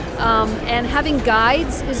critical, and having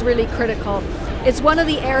guides is really critical. It's one of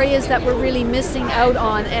the areas that we're really missing out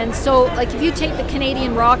on. And so, like, if you take the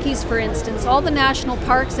Canadian Rockies, for instance, all the national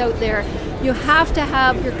parks out there, you have to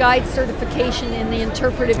have your guide certification in the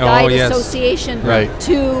Interpretive Guide Association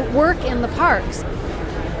to work in the parks.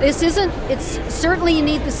 It's certainly you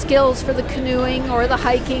need the skills for the canoeing or the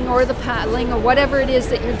hiking or the paddling or whatever it is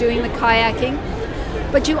that you're doing, the kayaking.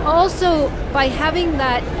 But you also, by having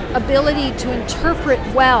that ability to interpret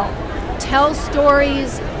well, tell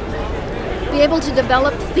stories, be able to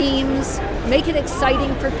develop themes, make it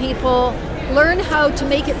exciting for people, learn how to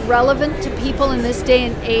make it relevant to people in this day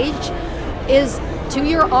and age, is to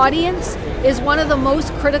your audience, is one of the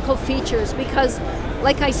most critical features. Because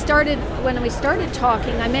when we started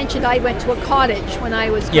talking, I mentioned I went to a cottage when I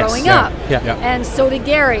was growing up, and so did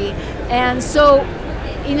Gary. And so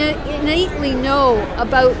innately know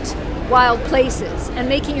about wild places and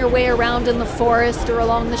making your way around in the forest or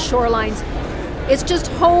along the shorelines. It's just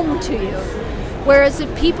home to you. Whereas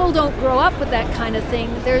if people don't grow up with that kind of thing,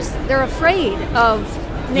 they're afraid of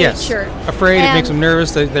nature. Yes. Afraid, it makes them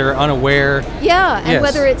nervous, they're unaware. Yeah, and Yes.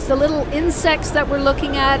 whether it's the little insects that we're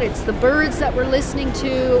looking at, it's the birds that we're listening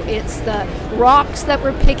to, it's the rocks that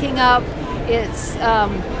we're picking up, it's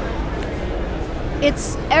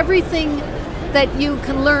everything that you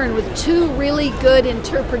can learn with two really good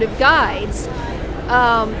interpretive guides.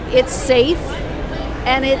 It's safe,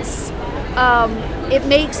 and it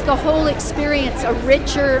makes the whole experience a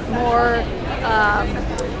richer, more,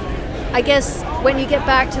 I guess, when you get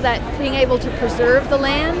back to that, being able to preserve the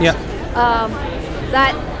land, Yeah.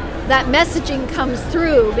 that messaging comes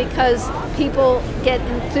through because people get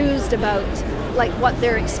enthused about like what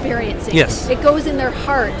they're experiencing. Yes. It goes in their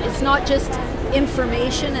heart. It's not just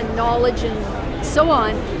information and knowledge and so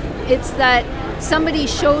on. It's that somebody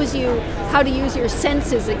shows you how to use your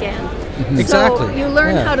senses again. Exactly. So you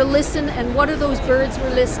learn Yeah. how to listen, and what are those birds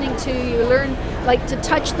we're listening to? You learn like to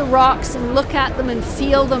touch the rocks and look at them and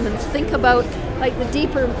feel them and think about like the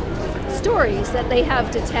deeper stories that they have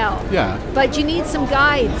to tell. Yeah. But you need some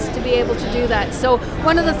guides to be able to do that. So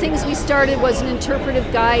one of the things we started was an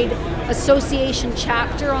interpretive guide association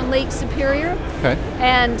chapter on Lake Superior. Okay.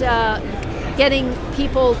 And getting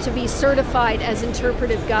people to be certified as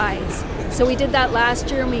interpretive guides. So we did that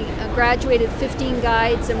last year, and we graduated 15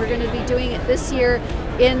 guides, and we're going to be doing it this year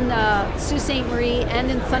in Sault Ste. Marie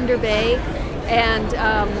and in Thunder Bay. And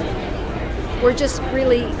we're just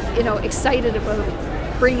really, excited about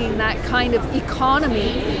bringing that kind of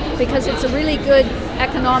economy, because it's a really good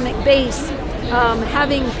economic base.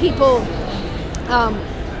 Having people,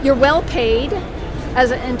 you're well paid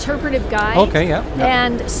as an interpretive guide. Okay, yeah.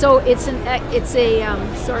 And so it's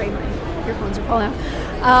a sorry, my earphones are falling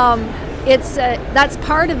out. That's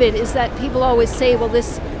part of it, is that people always say, well,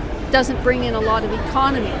 this doesn't bring in a lot of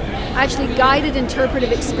economy. Actually, guided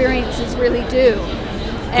interpretive experiences really do.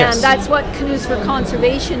 And Yes. that's what Canoes for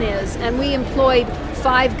Conservation is. And we employed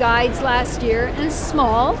 5 guides last year, and it's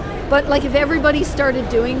small, but like if everybody started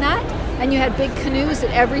doing that, and you had big canoes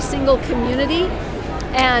at every single community,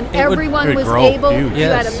 and everyone would was grow able, huge. you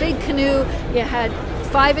had Yes. a big canoe, you had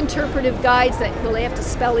 5 interpretive guides that, well, they have to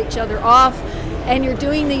spell each other off, and you're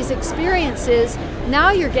doing these experiences.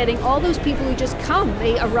 Now you're getting all those people who just come,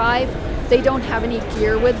 they arrive, they don't have any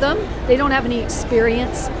gear with them, they don't have any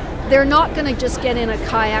experience. They're not going to just get in a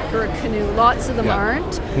kayak or a canoe. Lots of them Yeah.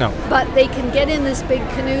 aren't. No. But they can get in this big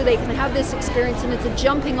canoe, they can have this experience, and it's a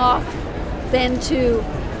jumping off then to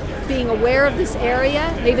being aware of this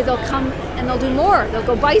area. Maybe they'll come and they'll do more. They'll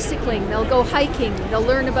go bicycling, they'll go hiking, they'll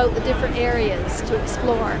learn about the different areas to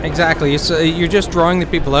explore. Exactly. It's, you're just drawing the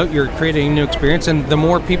people out. You're creating a new experience, and the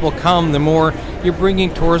more people come, the more you're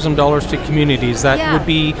bringing tourism dollars to communities that Yeah. would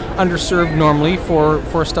be underserved normally for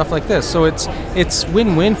stuff like this. So it's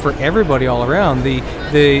win-win for everybody all around. The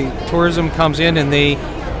tourism comes in and they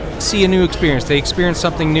see a new experience. They experience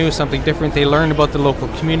something new, something different. They learn about the local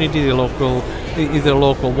community, the local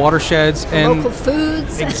watersheds, and Local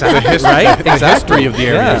foods. exactly right. The history of the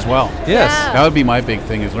area Yeah. as well. Yes. Yeah. That would be my big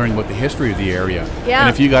thing, is learning about the history of the area. Yeah. And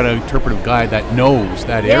if you got an interpretive guide that knows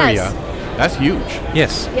that Yes. area, that's huge.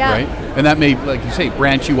 Yes. Yeah. Right? And that may, like you say,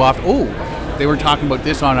 branch you off. Oh, they were talking about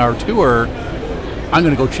this on our tour. I'm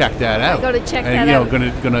going to go check that out. go to check and, that out.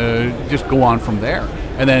 Gonna just go on from there.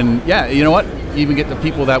 And then, yeah, you know what? Even get the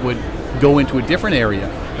people that would go into a different area,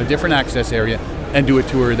 a different access area, and do a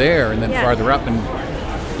tour there, and then Yeah. farther up and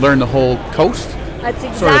learn the whole coast. That's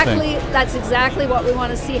sort of thing. exactly what we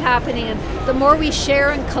want to see happening. And the more we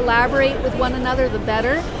share and collaborate with one another, the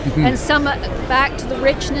better. Mm-hmm. And back to the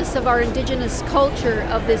richness of our indigenous culture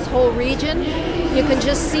of this whole region, you can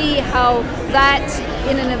just see how that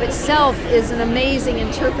in and of itself is an amazing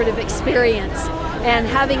interpretive experience. And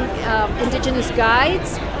having indigenous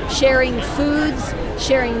guides, sharing foods,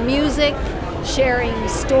 sharing music, sharing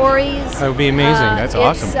stories. That would be amazing. That's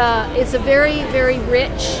awesome. It's a very, very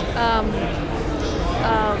rich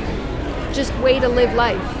just way to live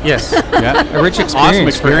life. Yes. Yeah. A rich experience, Awesome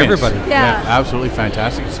experience for everybody. Yeah. Absolutely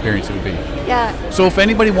fantastic experience it would be. Yeah. So if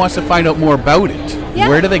anybody wants to find out more about it, Yeah.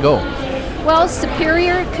 where do they go? Well,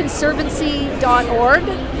 superiorconservancy.org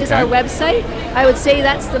is our Okay. website. I would say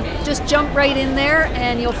just jump right in there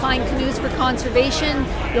and you'll find Canoes for Conservation.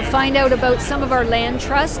 You'll find out about some of our land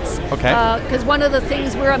trusts. Okay. Because one of the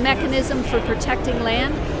things, we're a mechanism for protecting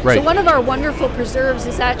land. Right. So one of our wonderful preserves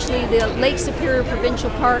is actually the Lake Superior Provincial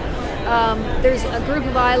Park. There's a group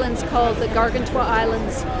of islands called the Gargantua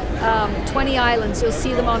Islands, 20 islands. You'll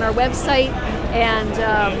see them on our website, and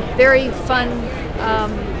very fun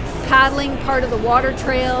paddling, part of the water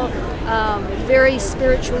trail, very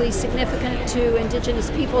spiritually significant to Indigenous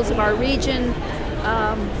peoples of our region.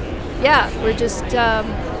 We're just,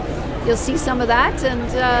 you'll see some of that,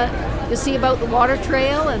 and you'll see about the water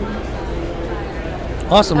trail. And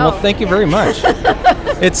Awesome. Well, thank you very much.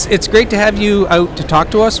 It's great to have you out to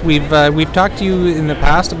talk to us. We've talked to you in the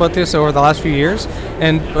past about this over the last few years,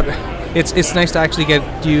 but it's nice to actually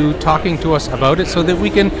get you talking to us about it so that we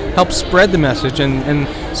can help spread the message and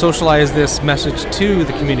socialize this message to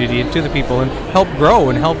the community and to the people and help grow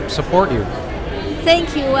and help support you.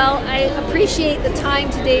 Thank you. Well, I appreciate the time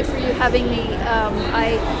today for you having me.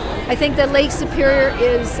 I think that Lake Superior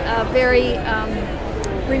is a very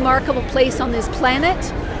remarkable place on this planet,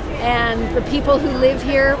 and the people who live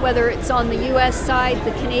here, whether it's on the U.S. side,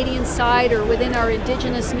 the Canadian side, or within our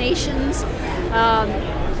Indigenous nations,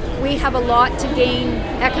 we have a lot to gain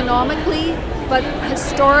economically, but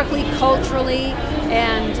historically, culturally,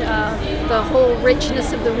 and the whole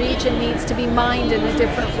richness of the region needs to be mined in a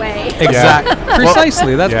different way. Exactly.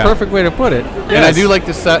 Precisely. That's a perfect way to put it. Yes. And I do like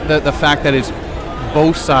the fact that it's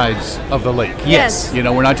both sides of the lake. Yes. You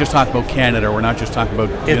know, we're not just talking about Canada, we're not just talking about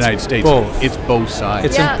the United States. Both. It's both sides.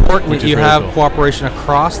 It's important that you have cooperation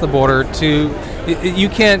across the border you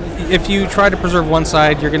can't, if you try to preserve one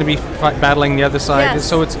side, you're going to be battling the other side. Yes.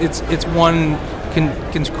 So it's one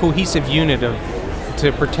cohesive unit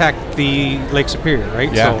to protect the Lake Superior, right?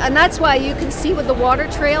 Yeah. And that's why you can see with the water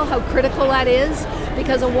trail how critical that is,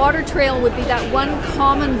 because a water trail would be that one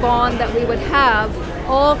common bond that we would have,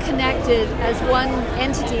 all connected as one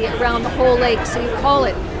entity around the whole lake. So you call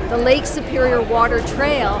it the Lake Superior Water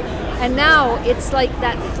Trail. And now it's like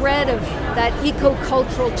that thread of that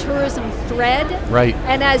eco-cultural tourism thread. Right.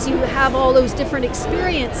 And as you have all those different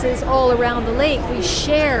experiences all around the lake, we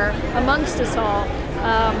share amongst us all.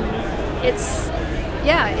 It's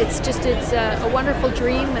a wonderful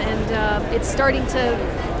dream, and it's starting to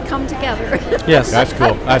come together. Yes. That's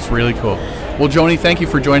cool. That's really cool. Well, Joni, thank you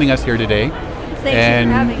for joining us here today. Thank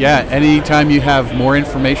you for having me. Anytime you have more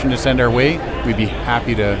information to send our way, we'd be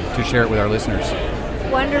happy to share it with our listeners.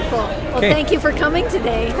 Wonderful. Well, Okay. Thank you for coming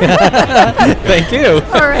today. Thank you.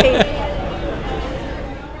 All right.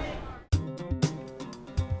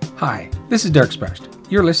 Hi, this is Derek Sprest.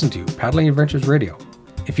 You're listening to Paddling Adventures Radio.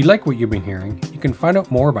 If you like what you've been hearing, you can find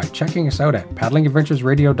out more by checking us out at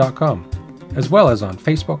paddlingadventuresradio.com, as well as on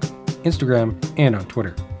Facebook, Instagram, and on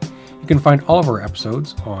Twitter. You can find all of our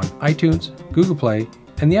episodes on iTunes, Google Play,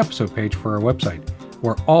 and the episode page for our website,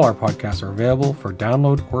 where all our podcasts are available for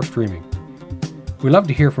download or streaming. We love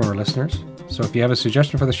to hear from our listeners, so if you have a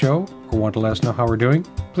suggestion for the show or want to let us know how we're doing,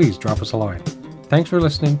 please drop us a line. Thanks for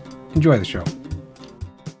listening. Enjoy the show.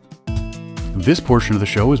 This portion of the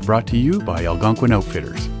show is brought to you by Algonquin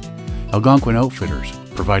Outfitters. Algonquin Outfitters,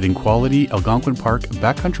 providing quality Algonquin Park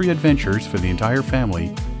backcountry adventures for the entire family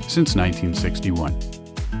since 1961.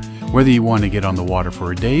 Whether you want to get on the water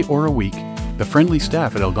for a day or a week, the friendly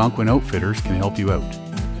staff at Algonquin Outfitters can help you out.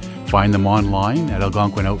 Find them online at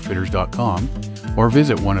algonquinoutfitters.com or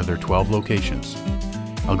visit one of their 12 locations.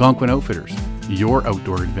 Algonquin Outfitters, your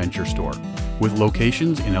outdoor adventure store, with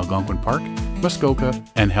locations in Algonquin Park, Muskoka,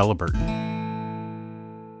 and Halliburton.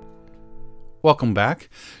 Welcome back.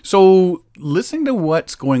 So, listening to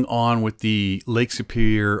what's going on with the Lake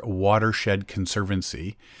Superior Watershed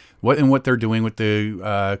Conservancy, what they're doing with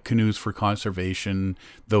the canoes for conservation,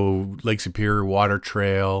 the Lake Superior Water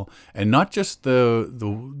Trail, and not just the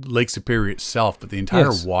Lake Superior itself, but the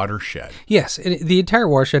entire watershed. Yes, the entire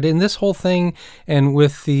watershed, and this whole thing, and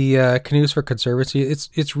with the canoes for conservancy,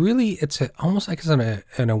 it's almost like it's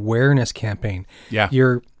an awareness campaign. Yeah,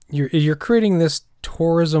 you're creating this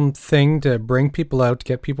tourism thing to bring people out, to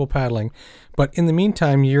get people paddling, but in the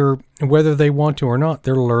meantime, whether they want to or not,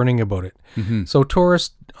 they're learning about it. Mm-hmm. So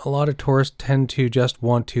a lot of tourists tend to just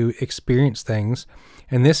want to experience things,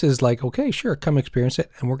 and this is like, okay, sure, come experience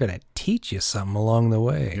it, and we're going to teach you something along the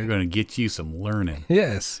way. You're going to get you some learning.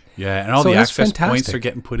 Yes. Yeah, and all the access points are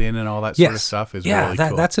getting put in and all that sort of stuff is really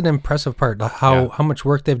cool. That's an impressive part, how much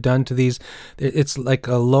work they've done to these. It's like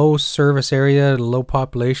a low service area, low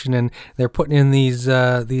population, and they're putting in these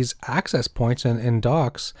access points and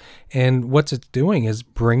docks, and what's it's doing is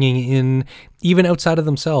bringing in, even outside of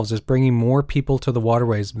themselves, is bringing more people to the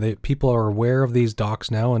waterways. People are aware of these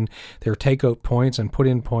docks now, and their takeout points and put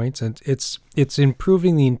in points, and it's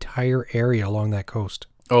improving the entire area along that coast.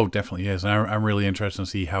 Oh, definitely is. And I'm really interested to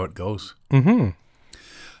see how it goes. Mm-hmm.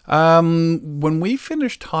 When we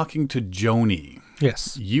finished talking to Joni,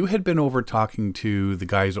 yes, you had been over talking to the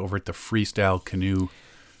guys over at the Freestyle Canoe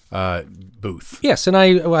booth. Yes,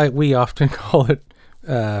 and we often call it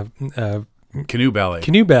Canoe ballet.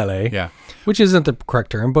 canoe ballet. Yeah. Which isn't the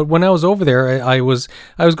correct term, but when I was over there, I was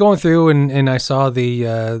going through and I saw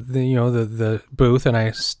the booth, and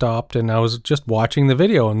I stopped and I was just watching the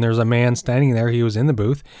video, and there's a man standing there. He was in the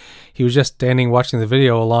booth. He was just standing watching the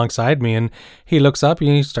video alongside me, and he looks up and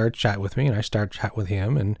he starts chat with me, and I start chat with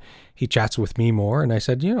him, and he chats with me more. And I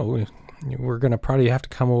said, we're going to probably have to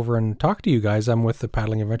come over and talk to you guys. I'm with the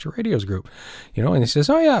Paddling Adventure Radios group, and he says,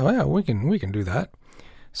 oh yeah, we can do that.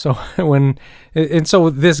 So so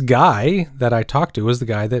this guy that I talked to was the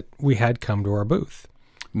guy that we had come to our booth.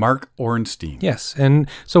 Mark Ornstein. Yes. And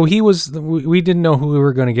so we didn't know who we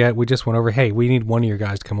were going to get. We just went over, hey, we need one of your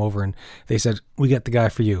guys to come over. And they said, we get the guy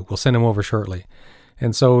for you. We'll send him over shortly.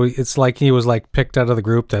 And so it's like he was like picked out of the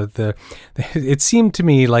group. It seemed to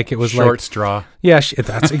me like it was short straw. Yeah,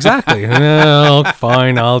 that's exactly. Well,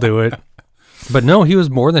 fine, I'll do it. But no, he was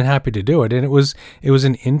more than happy to do it. And it was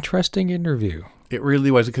an interesting interview. It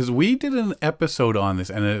really was, because we did an episode on this,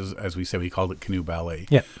 and as we said, we called it Canoe Ballet.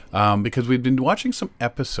 Yeah. Because we've been watching some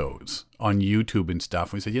episodes on YouTube and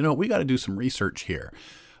stuff. And we said, we got to do some research here.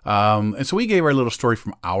 And so we gave our little story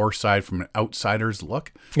from our side, from an outsider's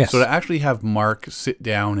look. Yes. So to actually have Mark sit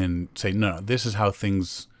down and say, no, this is how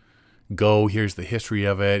things go. Here's the history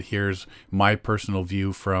of it. Here's my personal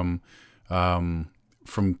view from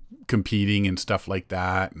competing and stuff like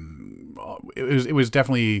that. And it was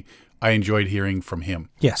definitely, I enjoyed hearing from him.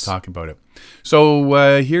 Yes. Talk about it.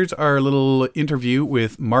 So here's our little interview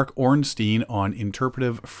with Mark Ornstein on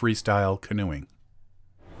interpretive freestyle canoeing.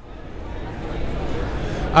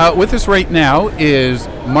 With us right now is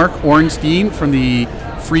Mark Ornstein from the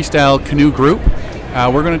Freestyle Canoe Group.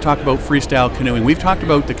 We're going to talk about freestyle canoeing. We've talked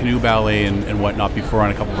about the canoe ballet and whatnot before on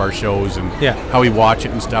a couple of our shows and how we watch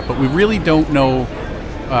it and stuff, but we really don't know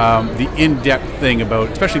the in-depth thing about,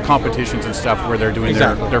 especially competitions and stuff where they're doing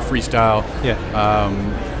their freestyle,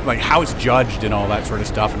 like how it's judged and all that sort of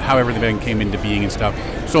stuff, and how everything came into being and stuff.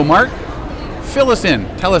 So, Mark, fill us in.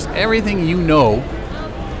 Tell us everything you know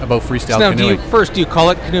about freestyle canoeing. Do you call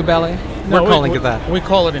it canoe ballet? No, We're calling it that. We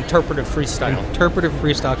call it interpretive freestyle. Interpretive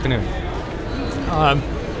freestyle canoeing.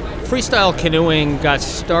 Freestyle canoeing got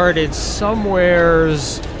started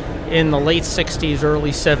somewheres in the late 60s,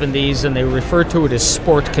 early 70s, and they referred to it as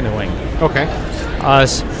sport canoeing. Okay.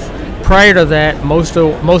 Prior to that, most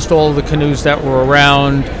all of the canoes that were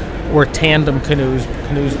around were tandem canoes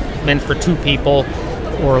meant for two people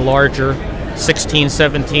or larger, 16,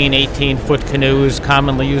 17, 18-foot canoes,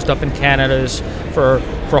 commonly used up in Canada for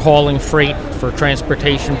hauling freight, for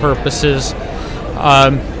transportation purposes.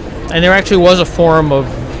 And there actually was a form of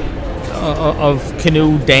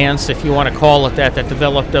canoe dance, if you want to call it that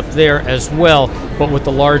developed up there as well, but with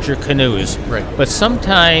the larger canoes. Right. But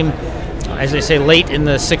sometime, as I say, late in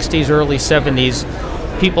the 60s, early 70s,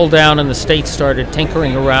 people down in the States started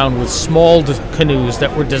tinkering around with small canoes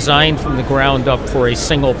that were designed from the ground up for a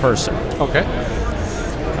single person. Okay.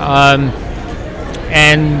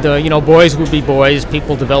 Boys would be boys.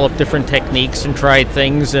 People developed different techniques and tried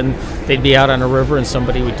things, and they'd be out on a river, and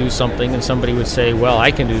somebody would do something, and somebody would say, "Well,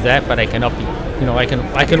 I can do that, but I can up you. I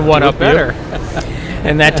can one up better."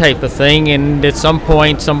 And that type of thing. And at some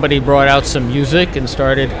point, somebody brought out some music and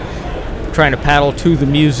started trying to paddle to the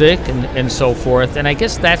music and so forth. And I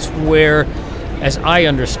guess that's where, as I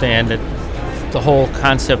understand it, the whole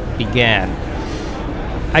concept began.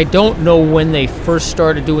 I don't know when they first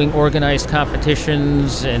started doing organized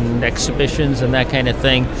competitions and exhibitions and that kind of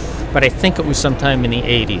thing, but I think it was sometime in the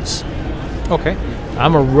 80s. Okay.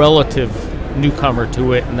 I'm a relative newcomer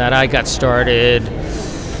to it, and that I got started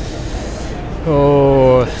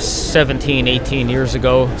 17, 18 years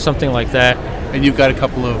ago, something like that. And you've got a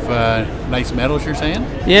couple of nice medals, you're saying?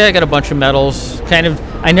 Yeah, I got a bunch of medals.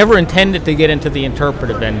 I never intended to get into the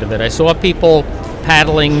interpretive end of it. I saw people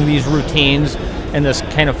paddling these routines and this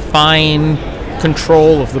kind of fine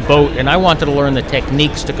control of the boat, and I wanted to learn the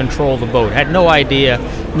techniques to control the boat. I had no idea,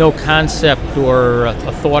 no concept or a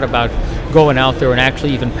thought about going out there and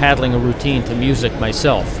actually even paddling a routine to music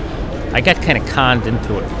myself. I got kind of conned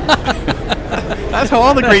into it. That's how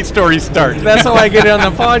all the great stories start. That's how I get on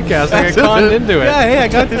the podcast. I get conned into it. Yeah, hey, I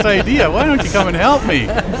got this idea. Why don't you come and help me?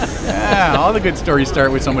 Yeah, all the good stories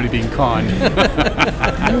start with somebody being conned.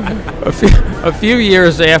 A few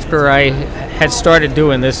years after I had started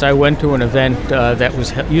doing this, I went to an event that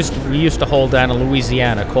we used to hold down in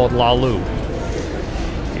Louisiana called La Lou.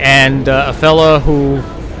 And a fella who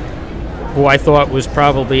I thought was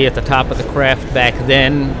probably at the top of the craft back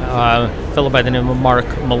then, a fellow by the name of Mark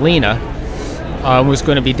Molina, was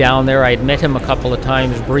going to be down there. I had met him a couple of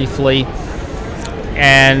times briefly,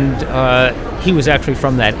 and he was actually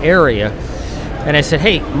from that area. And I said,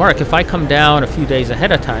 hey, Mark, if I come down a few days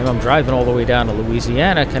ahead of time, I'm driving all the way down to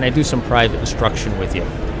Louisiana, can I do some private instruction with you?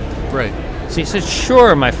 Right. So he said,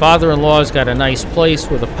 sure, my father-in-law's got a nice place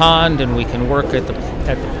with a pond, and we can work at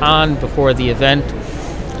the pond before the event.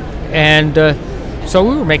 And so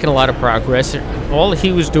we were making a lot of progress. All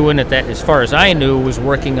he was doing at that, as far as I knew, was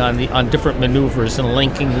working on different maneuvers and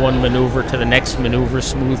linking one maneuver to the next maneuver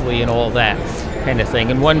smoothly and all that kind of thing.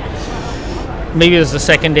 And maybe it was the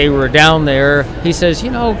second day we were down there, he says,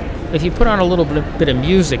 if you put on a little bit of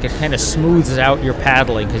music, it kind of smooths out your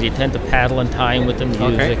paddling because you tend to paddle in time with the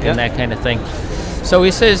music and that kind of thing. So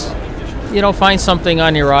he says, find something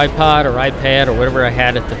on your iPod or iPad or whatever I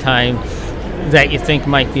had at the time that you think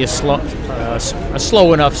might be a slow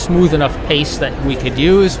enough, smooth enough pace that we could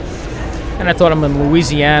use. And I thought, I'm in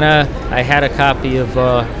Louisiana. I had a copy of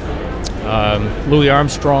Louis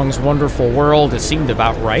Armstrong's Wonderful World. It seemed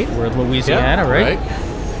about right. We're in Louisiana, right?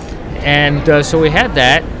 And so we had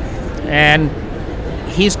that, and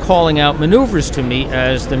he's calling out maneuvers to me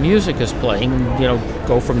as the music is playing,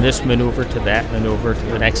 go from this maneuver to that maneuver to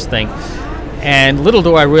the next thing. And little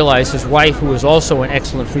do I realize his wife, who is also an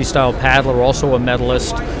excellent freestyle paddler, also a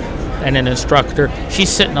medalist and an instructor, she's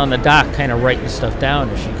sitting on the dock kind of writing stuff down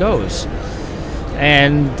as she goes.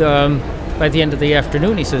 And by the end of the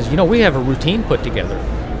afternoon, he says, we have a routine put together.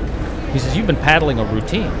 He says, you've been paddling a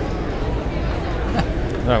routine.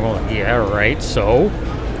 I'm going, yeah, right, so?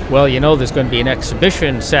 Well, there's going to be an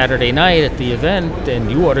exhibition Saturday night at the event,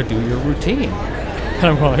 and you ought to do your routine. And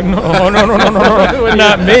I'm going, no,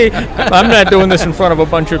 not me. I'm not doing this in front of a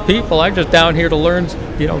bunch of people. I'm just down here to learn,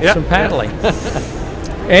 some paddling.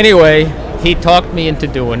 Anyway, he talked me into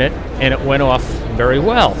doing it, and it went off very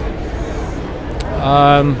well.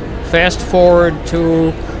 Fast forward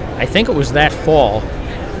to, I think it was that fall,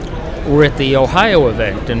 we're at the Ohio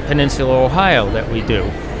event in Peninsula, Ohio that we do.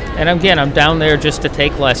 And again, I'm down there just to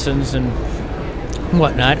take lessons and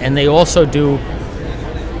whatnot. And they also do,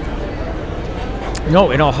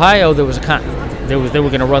 in Ohio there was they were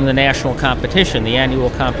going to run the national competition, the annual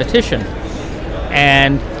competition.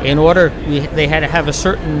 And in order, they had to have a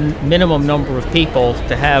certain minimum number of people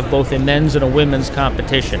to have both a men's and a women's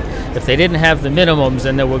competition. If they didn't have the minimums,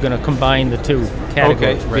 then they were going to combine the two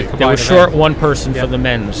categories. Okay, right. They were short one person for the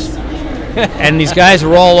men's. And these guys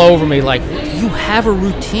are all over me like, you have a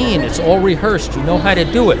routine. It's all rehearsed. You know how to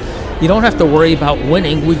do it. You don't have to worry about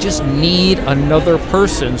winning. We just need another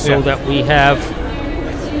person so that we have...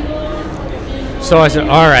 So I said,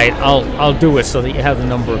 all right, I'll do it so that you have the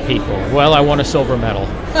number of people. Well, I won a silver medal.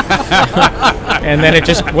 And then it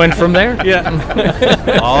just went from there.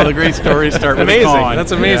 Yeah. All the great stories start with a con.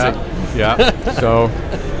 That's amazing. Yeah.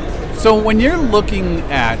 So when you're looking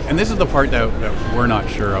at, and this is the part that we're not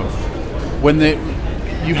sure of, when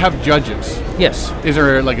you have judges. Yes. Is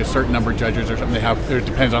there like a certain number of judges or something they have? It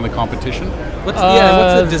depends on the competition. What's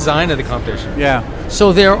the design of the competition? Yeah.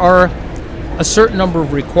 So there are a certain number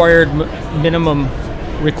of minimum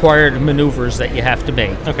required maneuvers that you have to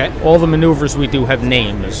make. Okay. All the maneuvers we do have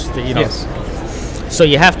names. Yes. So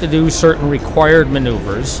you have to do certain required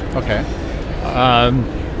maneuvers. Okay.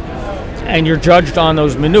 And you're judged on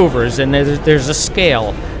those maneuvers, and there's a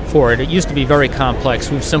scale for it. It used to be very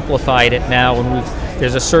complex. We've simplified it now, and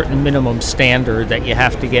there's a certain minimum standard that you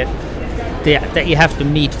have to get, that you have to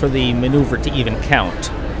meet for the maneuver to even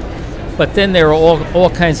count. But then there are all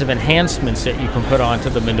kinds of enhancements that you can put onto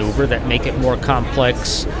the maneuver that make it more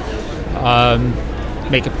complex,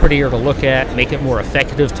 make it prettier to look at, make it more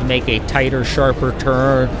effective to make a tighter, sharper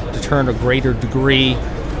turn, to turn a greater degree,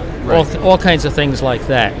 all kinds of things like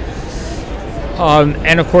that.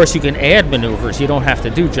 And of course, you can add maneuvers. You don't have to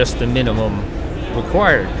do just the minimum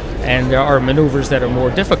required. And there are maneuvers that are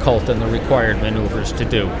more difficult than the required maneuvers to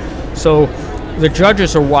do. So the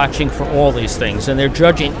judges are watching for all these things, and they're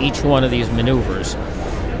judging each one of these maneuvers.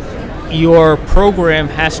 Your program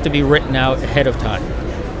has to be written out ahead of time,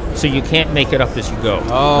 so you can't make it up as you go.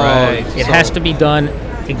 Oh, right. It has to be done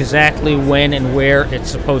exactly when and where it's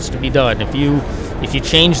supposed to be done. If you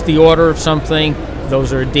change the order of something,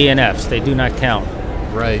 those are DNFs. They do not count.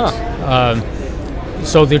 Right.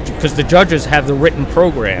 So because the judges have the written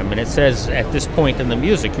program, and it says at this point in the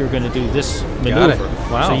music you're going to do this maneuver.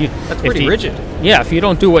 Wow. So that's pretty rigid. Yeah, if you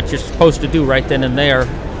don't do what you're supposed to do right then and there,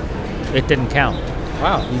 it didn't count.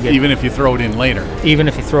 Wow. Even if you throw it in later. Even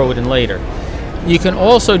if you throw it in later. You can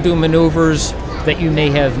also do maneuvers that you may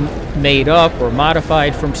have made up or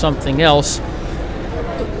modified from something else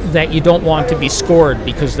that you don't want to be scored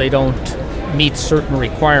because they don't meet certain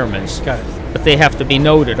requirements. Got it. But they have to be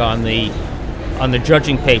noted on the on the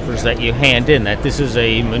judging papers that you hand in, that this is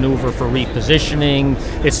a maneuver for repositioning,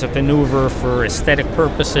 it's a maneuver for aesthetic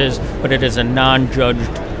purposes, but it is a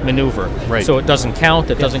non-judged maneuver. Right. So it doesn't count.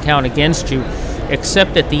 It doesn't count against you,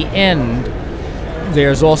 except at the end,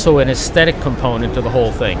 there's also an aesthetic component to the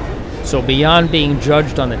whole thing. So beyond being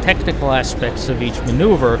judged on the technical aspects of each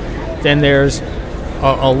maneuver, then there's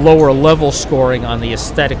a lower level scoring on the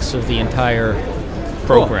aesthetics of the entire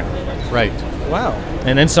program. Right. Wow.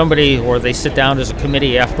 And then somebody, or they sit down as a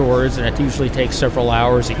committee afterwards, and it usually takes several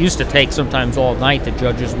hours. It used to take sometimes all night. The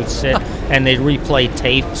judges would sit and they'd replay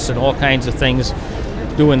tapes and all kinds of things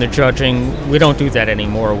doing the judging. We don't do that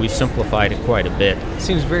anymore. We've simplified it quite a bit.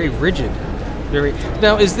 Seems very rigid. Very.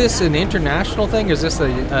 Now, is this an international thing? Is this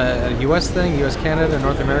a U.S. thing? U.S., Canada,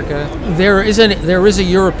 North America? There is a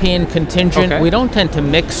European contingent. Okay. We don't tend to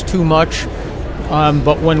mix too much,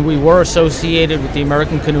 but when we were associated with the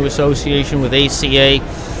American Canoe Association, with ACA,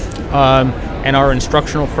 and our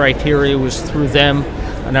instructional criteria was through them,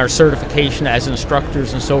 and our certification as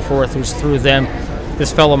instructors and so forth was through them.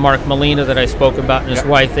 This fellow Mark Molina that I spoke about and his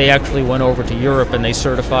wife, they actually went over to Europe and they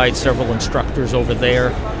certified several instructors over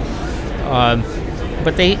there.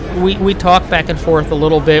 But we talk back and forth a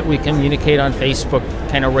little bit. We communicate on Facebook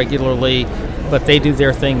kind of regularly, but they do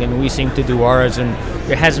their thing and we seem to do ours. And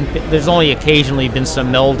there's only occasionally been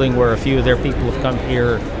some melding where a few of their people have come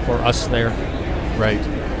here or us there. Right.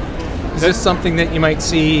 Is this something that you might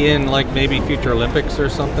see in like maybe future Olympics or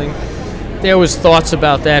something? There was thoughts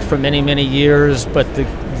about that for many, many years, but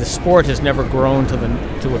the sport has never grown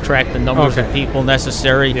to attract the numbers of people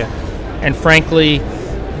necessary. Yeah. And frankly,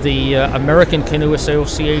 the American Canoe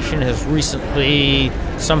Association has recently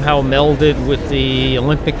somehow melded with the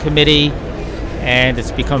Olympic Committee, and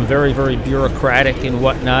it's become very, very bureaucratic and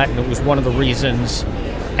whatnot, and it was one of the reasons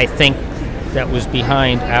I think that was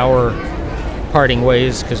behind our parting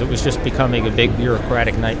ways, because it was just becoming a big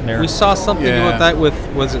bureaucratic nightmare. We saw something Yeah. about that with,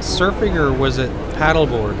 was it surfing or was it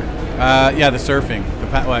paddleboard? Yeah, the surfing. The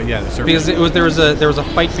surfing. Because there was a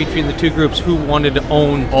fight between the two groups who wanted to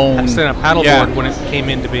own stand-up paddleboard yeah. when it came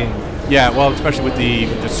into being. Yeah, well, especially with the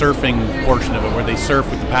surfing portion of it, where they surf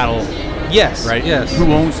with the paddle, Yes. right? Yes.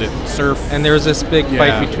 Who owns it? Surf. And there was this big Yeah.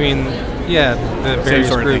 fight between the same various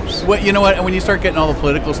sort of groups. thing. Well, you know what? And when you start getting all the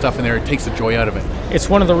political stuff in there, it takes the joy out of it. It's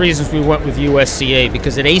one of the reasons we went with USCA,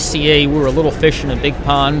 because at ACA we were a little fish in a big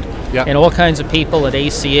pond, Yeah. and all kinds of people at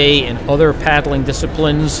ACA and other paddling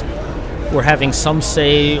disciplines were having some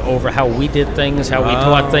say over how we did things, how we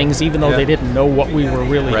taught things, even though Yeah. they didn't know what we were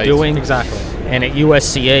really Right. doing. Exactly. And at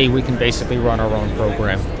USCA we can basically run our own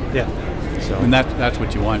program. Yeah. So And that's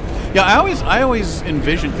what you want. Yeah, I always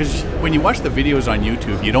envision, because when you watch the videos on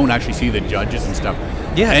YouTube, you don't actually see the judges and stuff.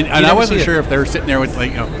 Yeah, and you I never wasn't see it. sure if they were sitting there with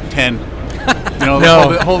 10,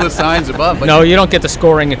 No. hold the signs above. But no, you don't get the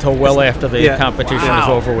scoring until well after the Yeah. competition is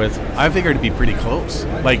Wow. over with. I figured it'd be pretty close,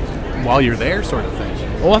 like while you're there, sort of thing.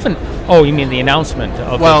 Well, often, oh, you mean the announcement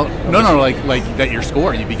of Well, the, no, like that your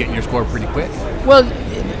score, you'd be getting your score pretty quick. Well,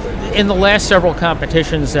 in the last several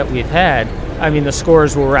competitions that we've had, I mean, the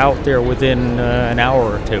scores were out there within an hour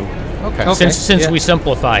or two. Okay. Since yeah. we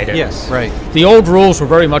simplified it. Yes. Right. The old rules were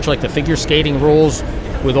very much like the figure skating rules,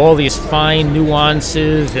 with all these fine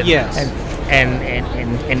nuances and Yes.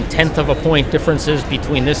 and tenth of a point differences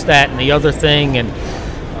between this, that, and the other thing, and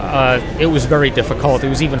it was very difficult. It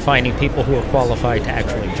was even finding people who were qualified to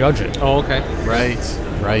actually judge it. Oh, okay. Right.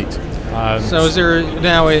 So is there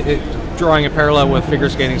now, drawing a parallel with figure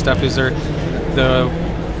skating stuff, is there the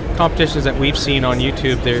competitions that we've seen on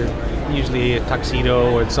YouTube, they're usually a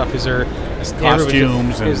tuxedo and stuff, is there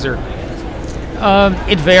Costumes and- is there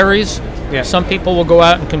It varies. Yeah. Some people will go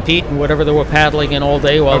out and compete in whatever they were paddling in all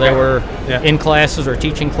day while they Okay. were Yeah. in classes or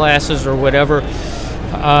teaching classes or whatever.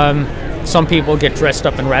 Some people get dressed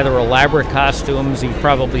up in rather elaborate costumes. You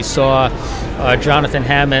probably saw Jonathan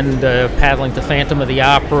Hammond paddling to Phantom of the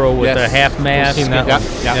Opera with Yes. a half mask seen that Yeah, one?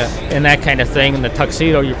 yeah. and that kind of thing. In the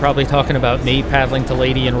tuxedo, you're probably talking about me paddling to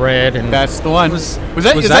Lady in Red. And That's the one. Was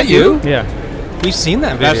Is that you? yeah. We've seen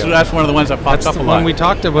that video. That's one of the ones that pops That's up the a lot. one we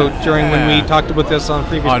talked about when we Yeah. talked about this on a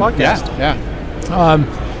previous podcast. Yeah.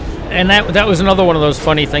 And that was another one of those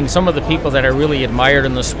funny things. Some of the people that I really admired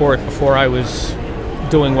in the sport before I was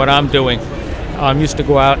doing what I'm doing used to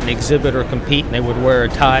go out and exhibit or compete, and they would wear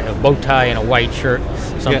a bow tie and a white shirt,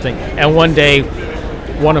 something. Yeah. And one day,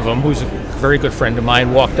 one of them, who's a very good friend of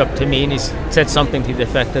mine, walked up to me and he said something to the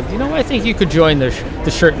effect of, I think you could join the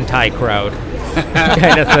shirt and tie crowd.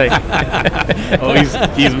 Kind of thing. Oh, he's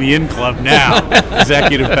in the in club now.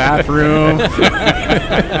 Executive bathroom.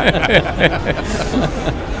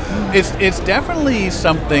 It's definitely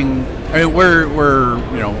something. I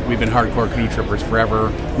mean, we've been hardcore canoe trippers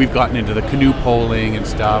forever. We've gotten into the canoe poling and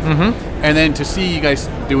stuff, and then to see you guys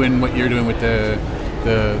doing what you're doing with the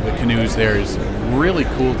canoes there is really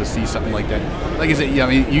cool to see something like that. Like I said, I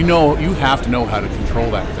mean, you have to know how to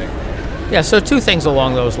control that thing. Yeah, so two things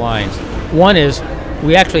along those lines. One is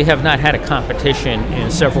we actually have not had a competition in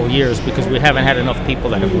several years because we haven't had enough people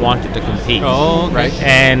that have wanted to compete. Oh, okay. Right.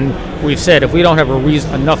 And we've said if we don't have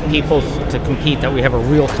enough people to compete, that we have a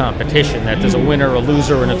real competition, that there's a winner, a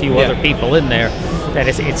loser, and a few other people in there, that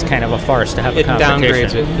it's kind of a farce to have a competition. It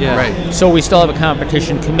downgrades it, yeah. Right. So we still have a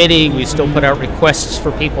competition committee. We still put out requests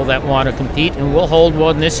for people that want to compete, and we'll hold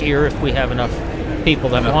one this year if we have enough people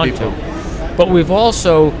that want to. But we've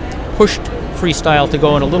also pushed freestyle to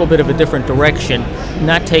go in a little bit of a different direction,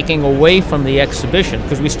 not taking away from the exhibition,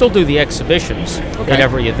 because we still do the exhibitions at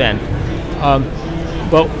every event.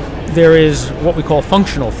 But there is what we call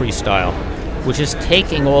functional freestyle, which is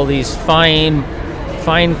taking all these fine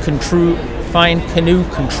canoe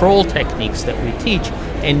control techniques that we teach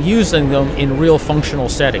and using them in real functional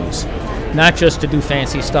settings. Not just to do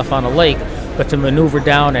fancy stuff on a lake, but to maneuver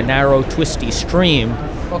down a narrow, twisty stream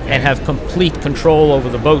and have complete control over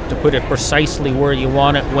the boat to put it precisely where you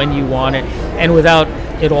want it, when you want it, and without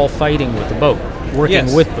it all fighting with the boat,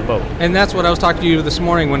 working with the boat. And that's what I was talking to you this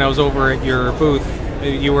morning when I was over at your booth.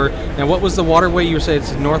 Now what was the waterway? You said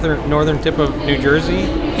it's northern tip of New Jersey?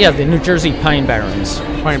 Yeah, the New Jersey Pine Barrens.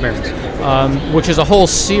 Pine Barrens. Which is a whole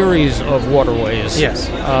series of waterways. Yes.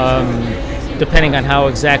 Depending on how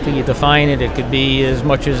exactly you define it, it could be as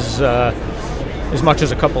much as a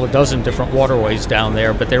couple of dozen different waterways down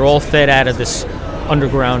there, but they're all fed out of this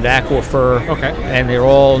underground aquifer. Okay. And they're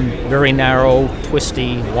all very narrow,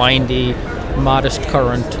 twisty, windy, modest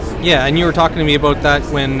current. Yeah, and you were talking to me about that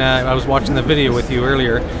when I was watching the video with you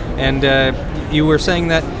earlier, and you were saying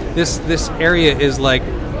that this area is like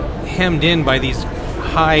hemmed in by these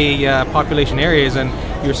high population areas, and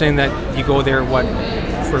you were saying that you go there,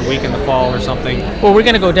 for a week in the fall or something? Well, we're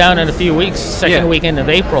going to go down in a few weeks, second weekend of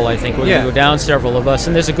April, I think. We're going to go down, several of us,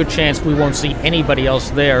 and there's a good chance we won't see anybody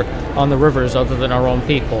else there on the rivers other than our own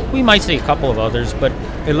people. We might see a couple of others, but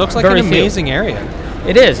it looks like an amazing area.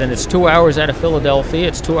 It is, and it's 2 hours out of Philadelphia.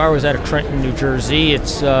 It's 2 hours out of Trenton, New Jersey.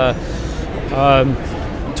 It's 2 hours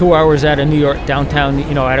out of New York, downtown,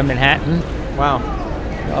 out of Manhattan. Wow.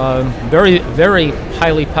 Very, very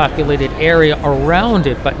highly populated area around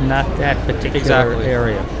it, but not that particular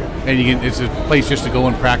area. And it's a place just to go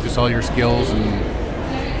and practice all your skills and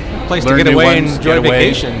place to get away and enjoy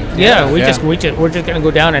vacation. Yeah, we're just going to go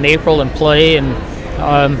down in April and play and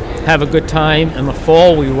have a good time. In the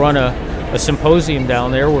fall, we run a symposium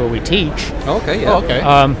down there where we teach. Okay, yeah. Okay.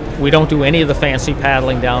 We don't do any of the fancy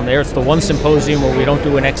paddling down there. It's the one symposium where we don't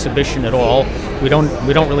do an exhibition at all. We don't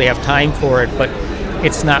really have time for it, but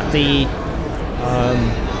it's not the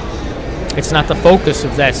focus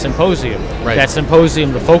of that symposium. Right. That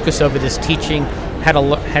symposium, the focus of it is teaching how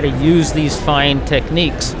to use these fine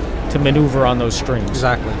techniques to maneuver on those streams.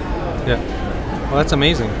 Exactly. Yeah. Well, that's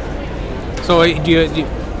amazing. So, do you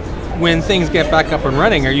when things get back up and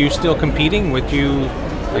running, are you still competing? Would you,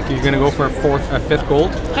 like, you're going to go for a fifth gold?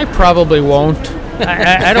 I probably won't.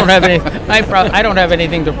 I don't have any. I don't have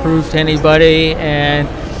anything to prove to anybody, and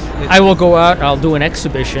I will go out. I'll do an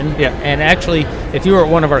exhibition. Yeah. And actually, if you were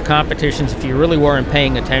at one of our competitions, if you really weren't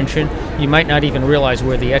paying attention, you might not even realize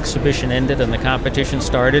where the exhibition ended and the competition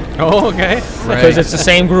started. Oh, okay. Because it's the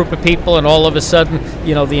same group of people, and all of a sudden,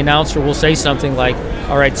 the announcer will say something like,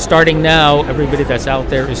 "All right, starting now, everybody that's out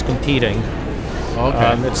there is competing."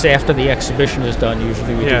 Okay. It's after the exhibition is done.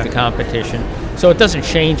 Usually, we do the competition, so it doesn't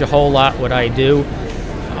change a whole lot what I do.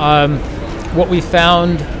 What we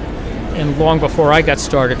found, and long before I got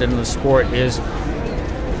started in the sport, is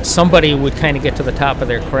somebody would kind of get to the top of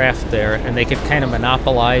their craft there, and they could kind of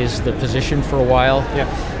monopolize the position for a while. Yeah.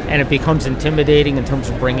 And it becomes intimidating in terms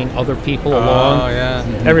of bringing other people along. Oh, yeah.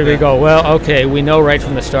 Everybody go, well, okay, we know right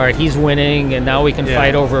from the start he's winning, and now we can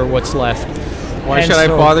fight over what's left. Why should I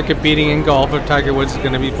bother competing in golf if Tiger Woods is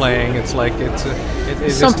going to be playing? It's like it's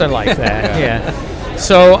something like that. Yeah.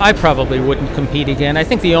 So I probably wouldn't compete again. I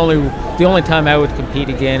think the only time I would compete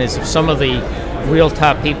again is if some of the real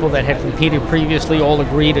top people that had competed previously all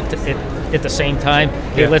agreed at the same time.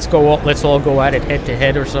 Hey, let's all go at it head to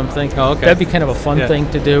head or something. Oh, okay. That'd be kind of a fun thing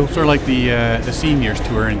to do. Sort of like the seniors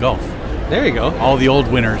tour in golf. There you go. All the old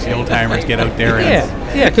winners, the old timers get out there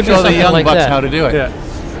and could show the young like bucks that. how to do it. Yeah.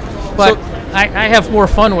 But I have more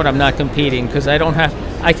fun when I'm not competing because I don't have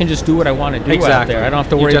I can just do what I want to do out Exactly. there. I don't have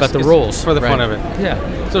to You worry just- about the it's rules. for the fun Right. of it. Yeah.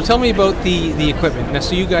 So tell me about the equipment. Now,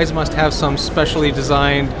 so you guys must have some specially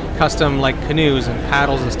designed, custom like canoes and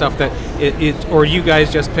paddles and stuff that or you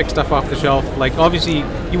guys just pick stuff off the shelf. Like obviously,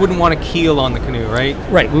 you wouldn't want a keel on the canoe, right?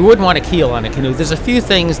 Right. We wouldn't want a keel on a canoe. There's a few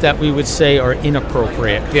things that we would say are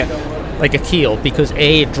inappropriate. Yeah. Like a keel, because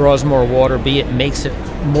A, it draws more water, B, it makes it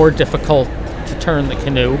more difficult to turn the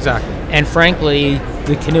canoe. Exactly. And frankly,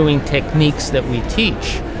 the canoeing techniques that we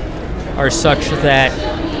teach are such that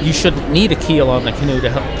you shouldn't need a keel on the canoe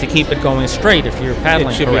to keep it going straight if you're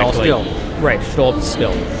paddling It should be all correctly. still. Right, it should all be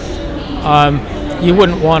still. You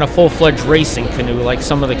wouldn't want a full-fledged racing canoe like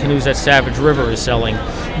some of the canoes that Savage River is selling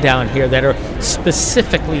down here that are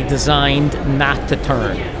specifically designed not to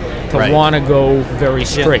turn, to Right. want to go very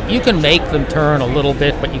straight. You can make them turn a little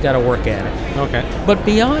bit, but you got to work at it. Okay. But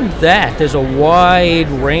beyond that, there's a wide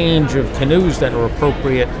range of canoes that are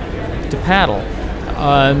appropriate to paddle.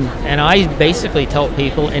 And I basically tell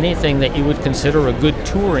people anything that you would consider a good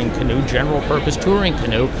touring canoe, general purpose touring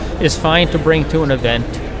canoe, is fine to bring to an event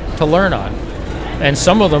to learn on. And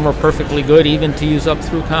some of them are perfectly good even to use up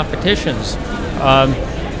through competitions.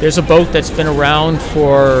 There's a boat that's been around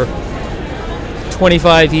for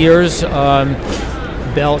 25 years.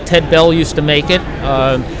 Ted Bell used to make it.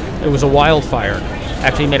 It was a Wildfire.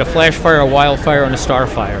 Actually made a flash fire, a Wildfire, and a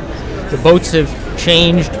Starfire. The boats have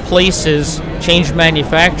changed places, changed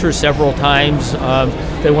manufacturers several times.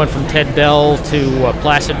 They went from Ted Bell to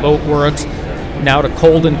Placid Boat Works, now to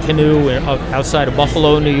Colden Canoe outside of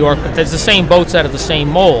Buffalo, New York. But there's the same boats out of the same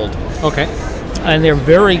mold. Okay. And they're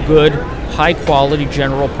very good, high-quality,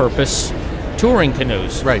 general-purpose touring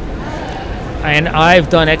canoes. Right. And I've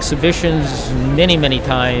done exhibitions many, many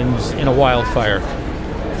times in a Wildfire.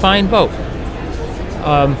 Fine boat.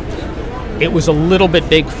 It was a little bit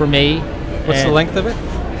big for me. What's the length of it?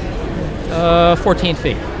 14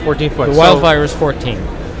 feet. 14 foot. The Wildfire is 14.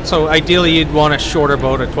 So ideally, you'd want a shorter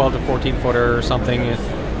boat, a 12 to 14 footer or something.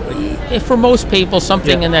 For most people,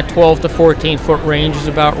 something in that 12 to 14 foot range is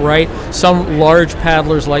about right. Some large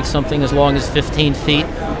paddlers like something as long as 15 feet.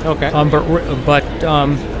 Okay. But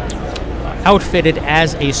outfitted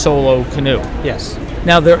as a solo canoe. Yes.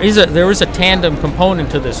 Now there is a tandem component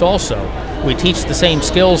to this also. We teach the same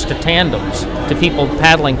skills to tandems, to people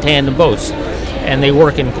paddling tandem boats, and they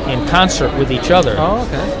work in concert with each other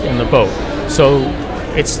in the boat. So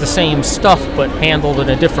it's the same stuff but handled in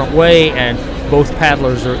a different way, and both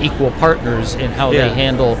paddlers are equal partners in how they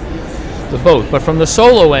handle the boat. But from the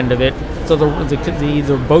solo end of it, so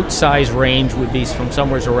the boat size range would be from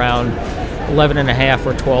somewhere around 11 and a half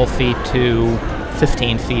or 12 feet to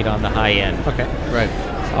 15 feet on the high end. Okay. Right.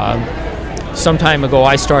 Some time ago,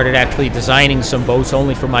 I started actually designing some boats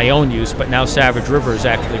only for my own use, but now Savage River is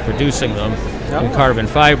actually producing them in carbon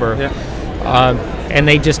fiber. Yeah. And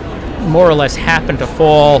they just more or less happen to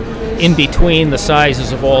fall in between the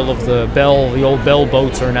sizes of all of the old Bell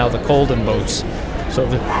boats are now the Colden boats.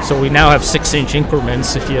 So we now have 6-inch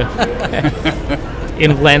increments if you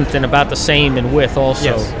in length and about the same in width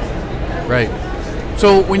also. Yes. Right.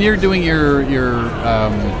 So when you're doing your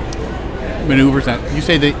maneuvers, that you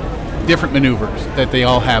say the different maneuvers that they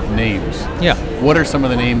all have names. Yeah. What are some of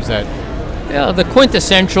the names that? Yeah, the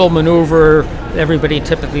quintessential maneuver everybody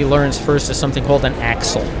typically learns first is something called an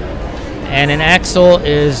axle. And an axle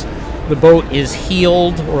is the boat is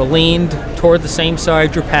heeled or leaned toward the same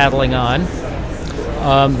side you're paddling on.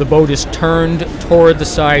 The boat is turned toward the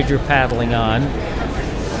side you're paddling on.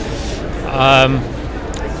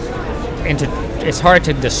 It's hard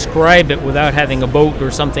to describe it without having a boat or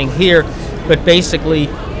something here, but basically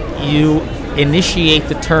you initiate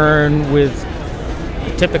the turn with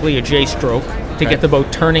typically a J-stroke to get the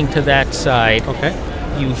boat turning to that side. Okay.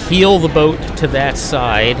 You heel the boat to that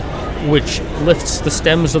side, which lifts the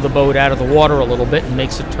stems of the boat out of the water a little bit and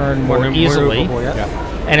makes it turn more easily.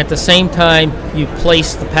 And at the same time, you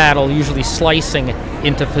place the paddle, usually slicing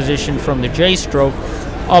into position from the J-stroke,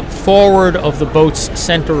 up forward of the boat's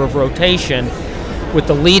center of rotation, with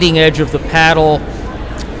the leading edge of the paddle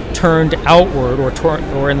turned outward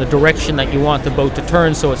or in the direction that you want the boat to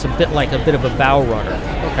turn, so it's a bit of a bow rudder.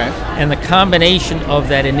 Okay. And the combination of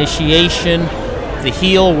that initiation, the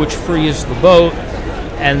heel, which frees the boat,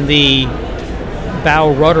 and the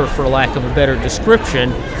bow rudder, for lack of a better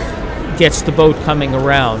description, gets the boat coming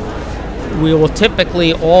around. We will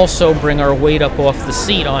typically also bring our weight up off the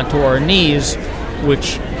seat onto our knees,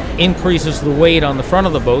 which increases the weight on the front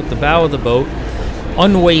of the boat, the bow of the boat,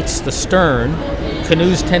 unweights the stern.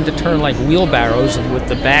 Canoes tend to turn like wheelbarrows with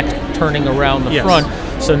the back turning around the front.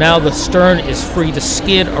 So now the stern is free to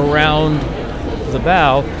skid around the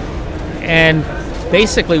bow. And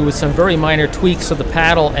basically with some very minor tweaks of the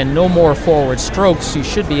paddle and no more forward strokes, you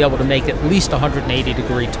should be able to make at least a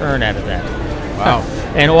 180-degree turn out of that. Wow.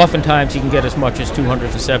 And oftentimes you can get as much as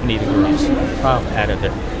 270 degrees out of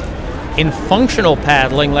it. In functional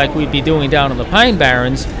paddling, like we'd be doing down in the Pine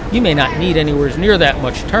Barrens, you may not need anywhere near that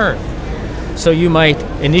much turn. So you might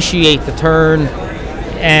initiate the turn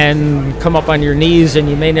and come up on your knees, and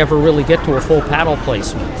you may never really get to a full paddle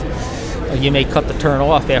placement. You may cut the turn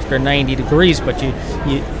off after 90 degrees, but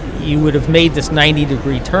you would have made this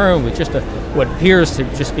 90-degree turn with just what appears to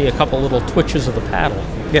just be a couple little twitches of the paddle.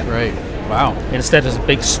 Yeah. Right. Wow. Instead of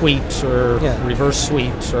big sweeps or reverse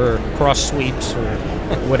sweeps or cross sweeps or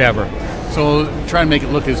whatever. So try and make it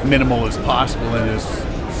look as minimal as possible and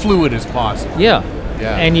as fluid as possible. Yeah.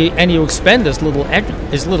 Yeah. And you expend as little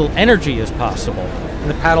energy as possible. And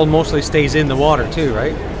the paddle mostly stays in the water too,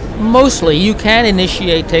 right? Mostly. You can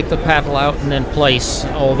initiate, take the paddle out, and then place,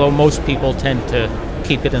 although most people tend to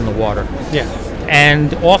keep it in the water. Yeah.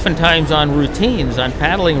 And oftentimes on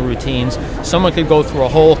paddling routines, someone could go through a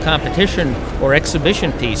whole competition or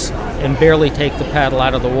exhibition piece and barely take the paddle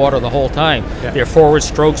out of the water the whole time. Yeah. Their forward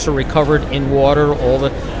strokes are recovered in water,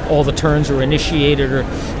 all the turns are initiated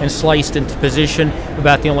and sliced into position.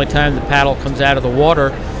 About the only time the paddle comes out of the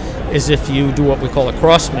water is if you do what we call a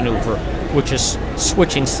cross maneuver, which is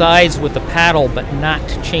switching sides with the paddle but not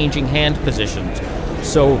changing hand positions.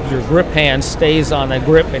 So your grip hand stays on the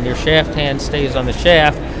grip and your shaft hand stays on the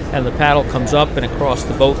shaft, and the paddle comes up and across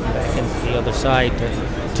the boat and back into the other side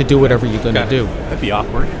to do whatever you're going to do. That'd be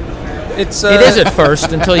awkward. It is at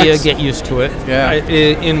first until you get used to it. Yeah.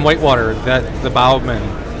 In whitewater, that the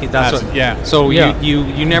bowman. That's what, yeah. So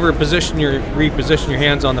you never reposition your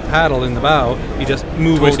hands on the paddle in the bow. You just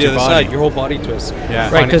move Twist over to your the other body. side. Your whole body twists. Yeah. I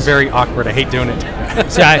find it very awkward. I hate doing it.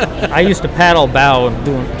 See, I used to paddle bow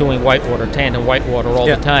and doing whitewater, tandem whitewater all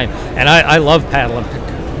the time, and I love paddling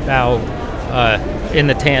bow in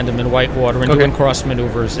the tandem in whitewater and doing cross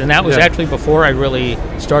maneuvers, and that was actually before I really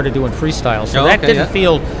started doing freestyle, so that didn't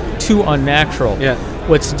feel too unnatural. Yeah.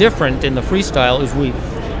 What's different in the freestyle is we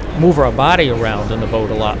move our body around in the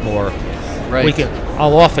boat a lot more. Right.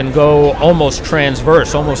 I'll often go almost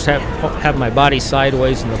transverse, almost have my body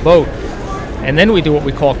sideways in the boat. And then we do what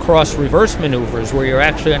we call cross-reverse maneuvers, where you're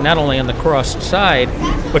actually not only on the crossed side,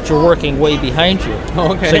 but you're working way behind you.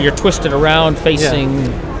 Oh, okay. So you're twisted around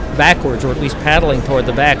facing backwards, or at least paddling toward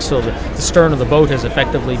the back, so the stern of the boat has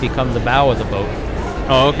effectively become the bow of the boat.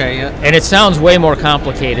 Oh, okay, yeah. And it sounds way more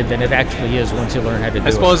complicated than it actually is once you learn how to do it. I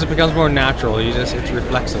suppose it becomes more natural. It's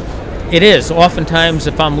reflexive. It is. Oftentimes,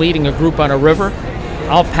 if I'm leading a group on a river,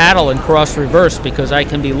 I'll paddle in cross-reverse because I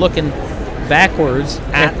can be looking backwards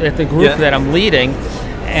at the group that I'm leading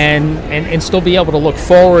and still be able to look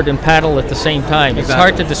forward and paddle at the same time. It's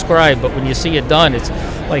hard to describe, but when you see it done, it's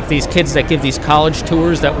like these kids that give these college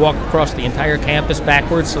tours that walk across the entire campus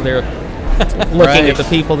backwards, so they're looking at the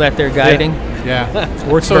people that they're guiding. Yeah.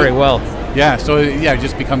 Works very well. Yeah, so it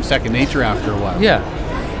just becomes second nature after a while. Yeah.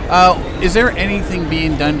 Is there anything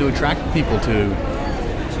being done to attract people to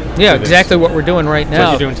Yeah, exactly what we're doing right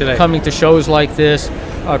now. what you're doing today. Coming to shows like this,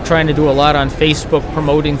 trying to do a lot on Facebook,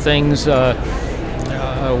 promoting things.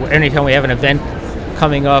 Anytime we have an event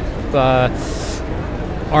coming up,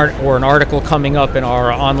 or an article coming up in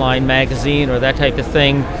our online magazine or that type of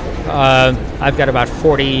thing, I've got about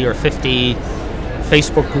 40 or 50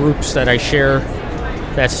 Facebook groups that I share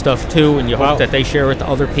that stuff to, and you hope that they share it to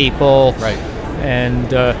other people. Right.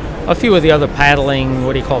 And a few of the other paddling,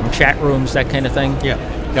 what do you call them, chat rooms, that kind of thing. Yeah,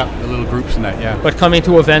 the little groups and that, yeah. But coming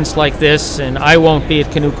to events like this, and I won't be at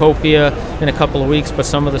Canoecopia in a couple of weeks, but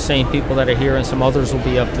some of the same people that are here and some others will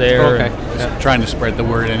be up there. Okay. Just trying to spread the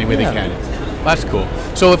word any way they can. That's cool.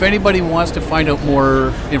 So if anybody wants to find out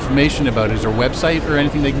more information about it, is there a website or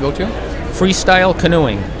anything they can go to?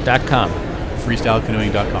 FreestyleCanoeing.com.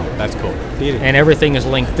 FreestyleCanoeing.com. That's cool. And everything is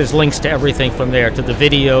linked. There's links to everything from there, to the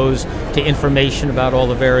videos, to information about all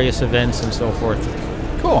the various events and so forth.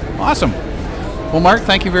 Cool. Awesome. Well, Mark,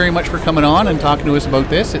 thank you very much for coming on and talking to us about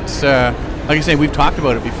this. It's like I say, we've talked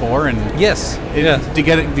about it before, and to get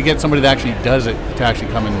somebody that actually does it to actually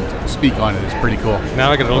come and speak on it is pretty cool.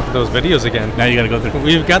 Now I got to look at those videos again. Now you got to go through.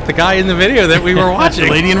 We've got the guy in the video that we were watching.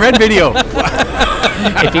 The Lady in Red video.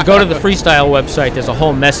 If you go to the Freestyle website, there's a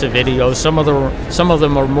whole mess of videos. Some of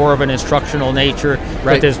them are more of an instructional nature,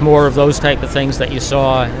 but there's more of those type of things that you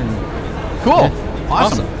saw. And cool.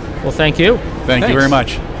 Awesome. Well, thank you. Thanks you very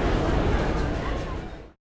much.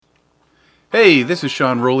 Hey, this is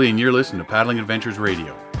Sean Rowley, and you're listening to Paddling Adventures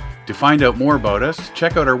Radio. To find out more about us,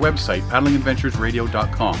 check out our website,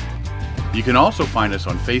 paddlingadventuresradio.com. You can also find us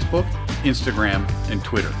on Facebook, Instagram, and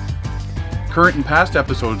Twitter. Current and past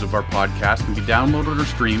episodes of our podcast can be downloaded or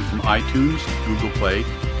streamed from iTunes, Google Play,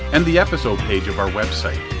 and the episode page of our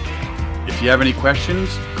website. If you have any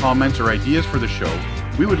questions, comments, or ideas for the show,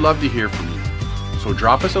 we would love to hear from you. So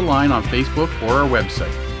drop us a line on Facebook or our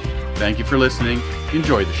website. Thank you for listening.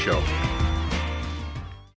 Enjoy the show.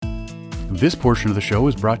 This portion of the show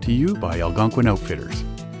is brought to you by Algonquin Outfitters.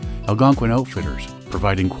 Algonquin Outfitters,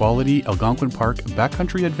 providing quality Algonquin Park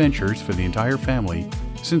backcountry adventures for the entire family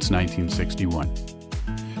since 1961.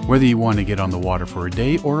 Whether you want to get on the water for a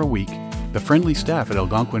day or a week, the friendly staff at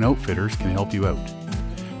Algonquin Outfitters can help you out.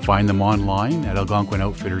 Find them online at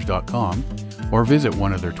algonquinoutfitters.com or visit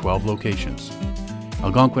one of their 12 locations.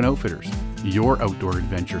 Algonquin Outfitters, your outdoor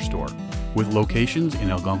adventure store, with locations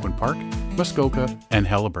in Algonquin Park, Muskoka, and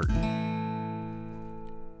Halliburton.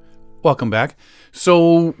 Welcome back.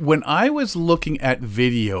 So when I was looking at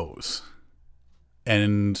videos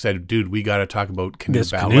and said, dude, we got to talk about canoe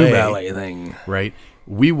ballet thing. Right?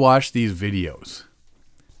 We watched these videos,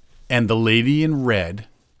 and the lady in red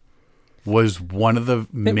was one of the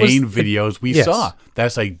main videos we saw.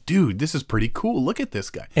 That's like, dude, this is pretty cool. Look at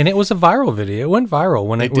this guy. And it was a viral video. It went viral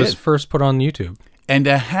when it was first put on YouTube. And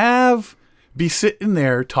to be sitting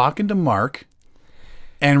there talking to Mark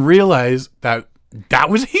and realize that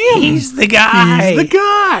was him. He's the guy.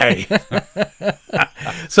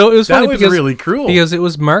 So it was funny. That was really cool. Because it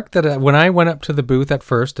was Mark that when I went up to the booth at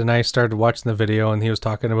first and I started watching the video and he was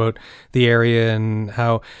talking about the area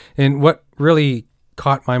and what really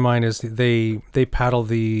caught my mind is they paddle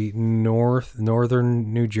the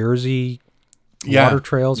northern New Jersey water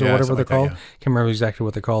trails or whatever they're called. Can't remember exactly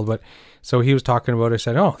what they're called, but so he was talking about it. I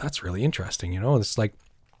said, oh, that's really interesting. It's like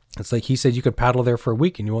he said you could paddle there for a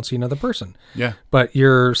week and you won't see another person. Yeah. But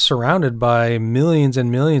you're surrounded by millions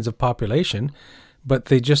and millions of population,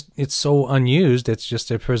 but it's so unused. It's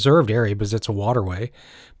just a preserved area because it's a waterway,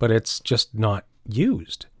 but it's just not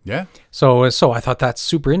used. Yeah. So I thought that's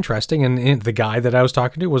super interesting. And the guy that I was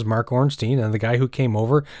talking to was Mark Ornstein, and the guy who came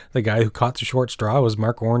over, the guy who caught the short straw was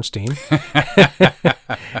Mark Ornstein.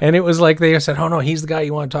 And it was like they said, oh no, he's the guy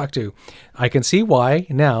you want to talk to. I can see why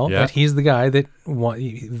now that he's the guy that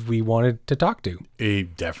we wanted to talk to. He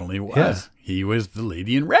definitely was. Yeah. He was the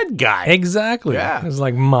lady in red guy. Exactly. Yeah. It was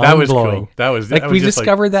like mind blowing. Cool. That was like we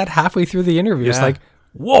discovered that halfway through the interview. Yeah. It's like,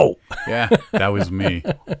 whoa. Yeah, that was me.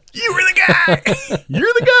 You were the guy.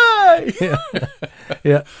 You're the guy.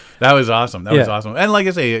 Yeah. That was awesome. That was awesome. And like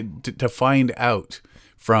I say, to find out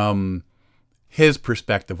from his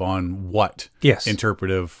perspective on what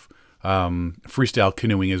interpretive freestyle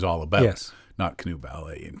canoeing is all about. Yes. Not canoe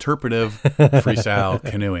ballet. Interpretive freestyle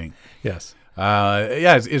canoeing. Yes.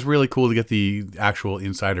 It's really cool to get the actual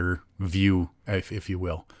insider view, if you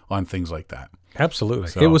will, on things like that. Absolutely.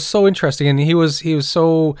 So. It was so interesting. And he was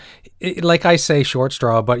so, like I say, short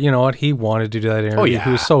straw, but you know what? He wanted to do that interview. Oh, yeah. He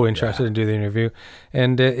was so interested in doing the interview.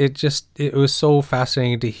 And it was so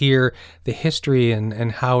fascinating to hear the history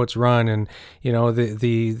and how it's run and, you know,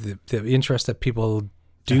 the interest that people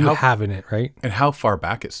have in it, right? And how far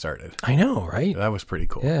back it started. I know, right? That was pretty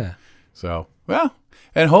cool. Yeah. So, well,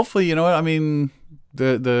 and hopefully, you know what? I mean,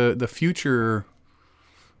 the future...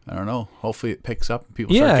 I don't know. Hopefully it picks up. And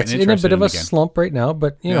people start getting interested. It's in a bit of a slump right now,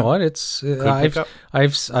 but you know what? It's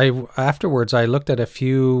afterwards I looked at a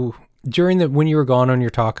few when you were gone on your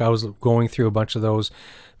talk. I was going through a bunch of those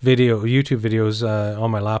YouTube videos on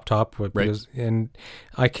my laptop, and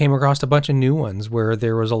I came across a bunch of new ones where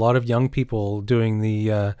there was a lot of young people doing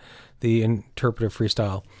the interpretive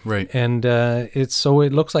freestyle. Right. And it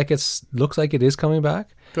looks like it is coming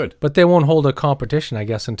back. Good. But they won't hold a competition, I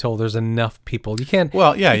guess, until there's enough people. You can't.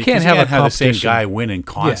 Well, yeah, you can't have the same guy winning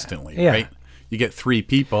constantly, right? You get three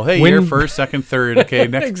people. Hey, you're first, second, third. Okay,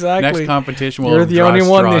 next next competition. You're the only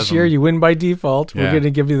one this year. You win by default. Yeah. We're going to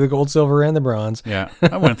give you the gold, silver, and the bronze. Yeah,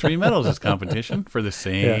 I won 3 medals this competition for the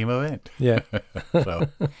same event. Yeah. So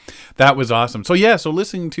that was awesome. So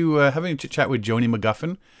listening to having a chit chat with Joni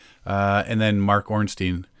McGuffin, and then Mark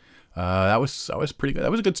Ornstein. That was pretty good.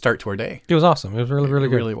 That was a good start to our day. It was awesome. It was really, really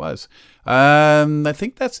good. It really was. I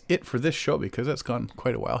think that's it for this show because it's gone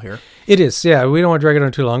quite a while here. It is. Yeah, we don't want to drag it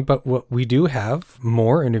on too long, but we do have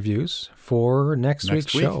more interviews for next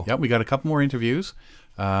week's show. Yep, we got a couple more interviews,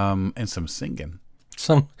 and some singing.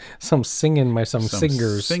 Some singing by some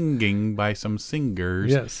singers. Singing by some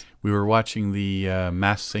singers. Yes. We were watching the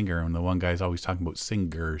Masked Singer, and the one guy's always talking about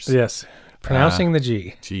singers. Yes. Pronouncing the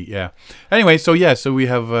G. Yeah. Anyway, so we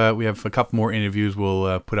have a couple more interviews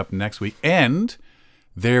we'll put up next week, and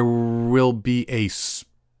there will be a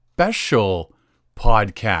special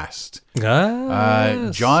podcast.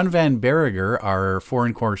 Yes. John Van Berriger, our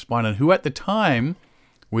foreign correspondent, who at the time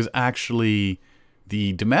was actually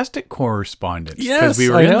the domestic correspondents. Yes, we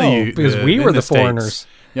were I in know, because we were the States. foreigners.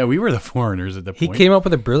 Yeah, we were the foreigners at the He point. came up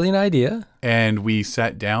with a brilliant idea. And we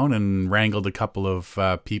sat down and wrangled a couple of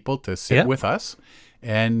people to sit Yeah. with us.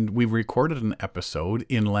 And we recorded an episode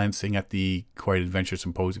in Lansing at the Quiet Adventure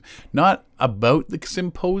Symposium. Not about the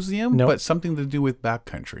symposium, Nope. but something to do with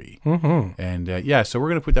backcountry. Mm-hmm. And so we're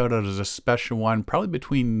going to put that out as a special one, probably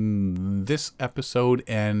between this episode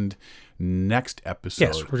and next episode.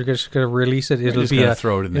 Yes, we're just going to release it. It'll just be gonna a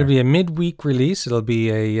throw it in It'll there. be a midweek release. It'll be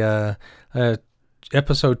a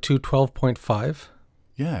episode 212.5.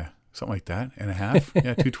 Yeah, something like that. And a half. Yeah,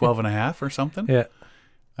 212 and a half or something. Yeah.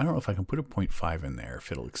 I don't know if I can put a 0.5 in there, if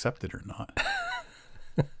it'll accept it or not.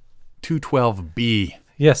 212B.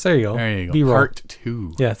 Yes, there you go. There you go. B-roll. Part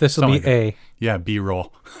 2. Yeah, this will Something be like A. Yeah,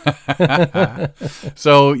 B-roll.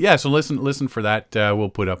 So listen for that. We'll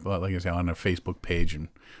put up, like I said, on a Facebook page, and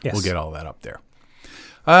Yes. we'll get all that up there.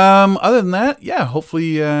 Other than that,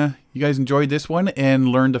 hopefully you guys enjoyed this one and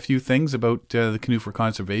learned a few things about the Canoe for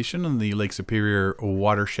Conservation and the Lake Superior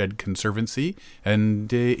Watershed Conservancy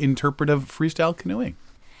and interpretive freestyle canoeing.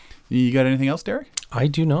 You got anything else, Derek? I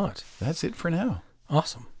do not. That's it for now.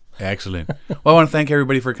 Awesome. Excellent. Well, I want to thank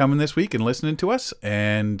everybody for coming this week and listening to us.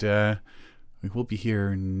 And we will be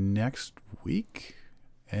here next week.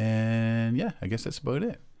 And I guess that's about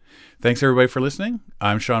it. Thanks, everybody, for listening.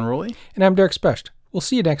 I'm Sean Rowley. And I'm Derek Specht. We'll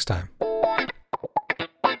see you next time.